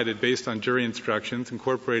decided based on jury instructions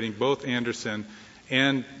incorporating both Anderson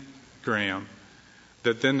and Graham,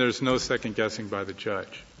 that then there's no second guessing by the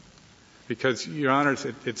judge. Because, Your Honors,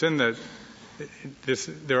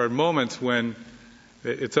 there are moments when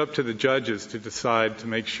it's up to the judges to decide to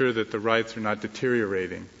make sure that the rights are not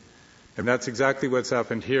deteriorating. And that's exactly what's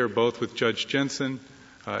happened here, both with Judge Jensen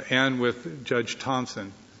and with Judge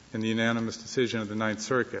Thompson in the unanimous decision of the Ninth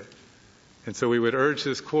Circuit. And so we would urge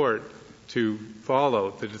this court to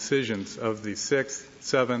follow the decisions of the 6th,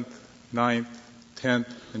 7th, 9th,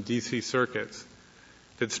 10th, and D.C. circuits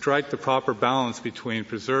that strike the proper balance between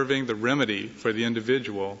preserving the remedy for the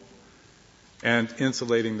individual and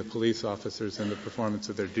insulating the police officers in the performance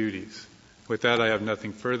of their duties. With that, I have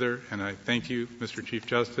nothing further, and I thank you, Mr. Chief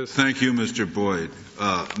Justice. Thank you, Mr. Boyd.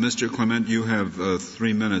 Mr. Clement, you have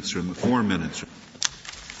 4 minutes.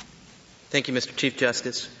 Thank you, Mr. Chief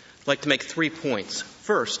Justice. I'd like to make 3 points.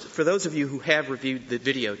 First, for those of you who have reviewed the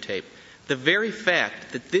videotape, the very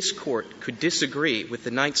fact that this court could disagree with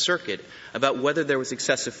the Ninth Circuit about whether there was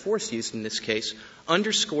excessive force used in this case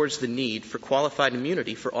underscores the need for qualified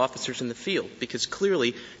immunity for officers in the field, because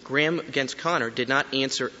clearly Graham against Connor did not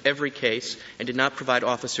answer every case and did not provide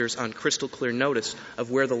officers on crystal clear notice of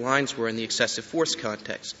where the lines were in the excessive force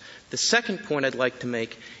context. The second point I'd like to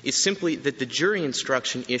make is simply that the jury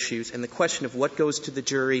instruction issues and the question of what goes to the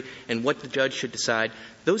jury and what the judge should decide,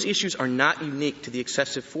 those issues are not unique to the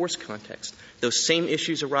excessive force context. Those same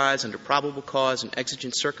issues arise under probable cause and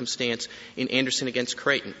exigent circumstance in Anderson against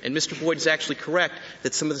Creighton. And Mr. Boyd is actually correct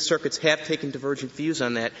that some of the circuits have taken divergent views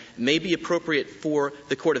on that. It may be appropriate for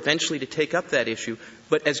the court eventually to take up that issue,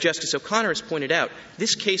 but as Justice O'Connor has pointed out,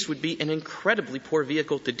 this case would be an incredibly poor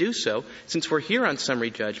vehicle to do so, since we're here on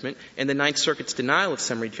summary judgment and the Ninth Circuit's denial of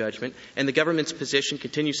summary judgment, and the government's position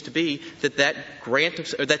continues to be that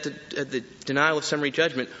the denial of summary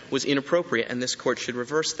judgment was inappropriate, and this court should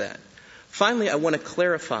reverse that. Finally, I want to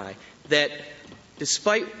clarify that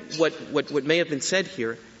despite what may have been said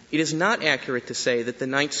here, it is not accurate to say that the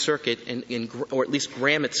Ninth Circuit, or at least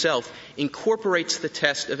Graham itself, incorporates the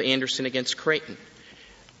test of Anderson against Creighton.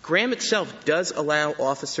 Graham itself does allow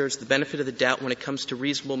officers the benefit of the doubt when it comes to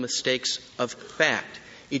reasonable mistakes of fact.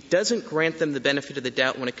 It doesn't grant them the benefit of the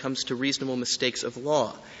doubt when it comes to reasonable mistakes of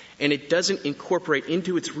law. And it doesn't incorporate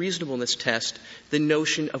into its reasonableness test the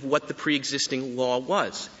notion of what the pre-existing law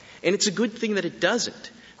was. And it's a good thing that it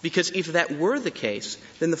doesn't, because if that were the case,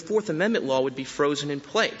 then the Fourth Amendment law would be frozen in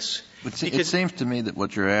place. But it seems to me that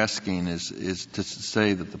what you're asking is to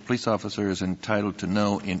say that the police officer is entitled to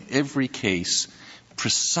know in every case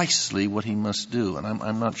precisely what he must do. And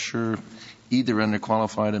I'm not sure either under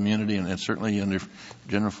qualified immunity and certainly under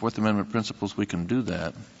general Fourth Amendment principles we can do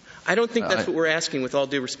that. I don't think that's what we're asking, with all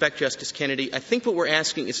due respect, Justice Kennedy. I think what we're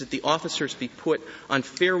asking is that the officers be put on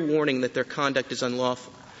fair warning that their conduct is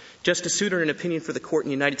unlawful. Justice Souter, in an opinion for the Court in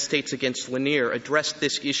the United States against Lanier, addressed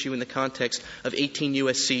this issue in the context of 18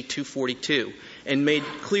 U.S.C. 242 and made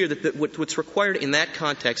clear that what's required in that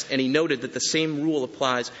context, and he noted that the same rule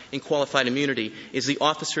applies in qualified immunity, is the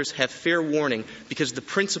officers have fair warning because the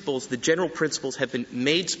principles, the general principles, have been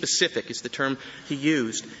made specific, is the term he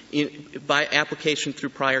used, by application through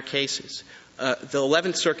prior cases. The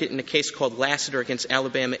 11th Circuit in a case called Lassiter against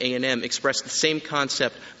Alabama A&M expressed the same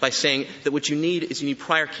concept by saying that what you need is you need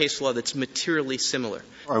prior case law that's materially similar.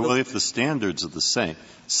 All right, well, if the standards are the same,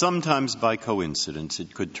 sometimes by coincidence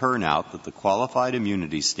it could turn out that the qualified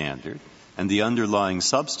immunity standard and the underlying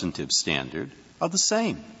substantive standard are the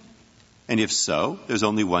same. And if so, there's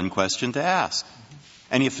only one question to ask.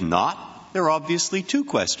 And if not, there are obviously two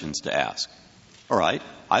questions to ask. All right,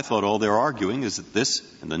 I thought all they're arguing is that this,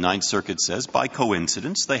 and the Ninth Circuit says, by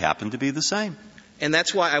coincidence, they happen to be the same. And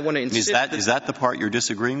that's why I want to insist. Is that the part you're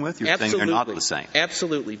disagreeing with? You're Absolutely. saying they're not the same.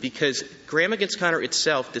 Absolutely, because Graham against Connor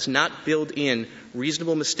itself does not build in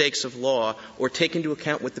reasonable mistakes of law or take into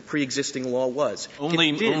account what the pre-existing law was.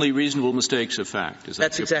 Only reasonable mistakes of fact.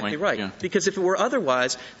 That's exactly right. Yeah. Because if it were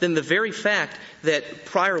otherwise, then the very fact that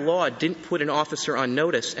prior law didn't put an officer on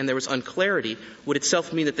notice and there was unclarity would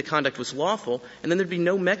itself mean that the conduct was lawful, and then there'd be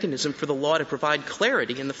no mechanism for the law to provide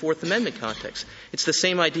clarity in the Fourth Amendment context. It's the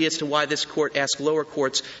same idea as to why this Court asked lower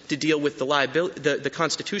courts to deal with the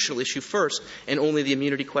constitutional issue first and only the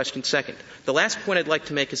immunity question second. The last point I'd like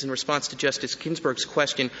to make is in response to Justice Ginsburg's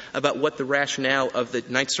question about what the rationale of the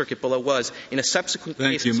Ninth Circuit below was in a subsequent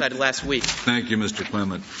case decided last week. Thank you, Mr.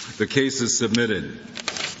 Clement. The case is submitted.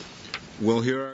 We'll hear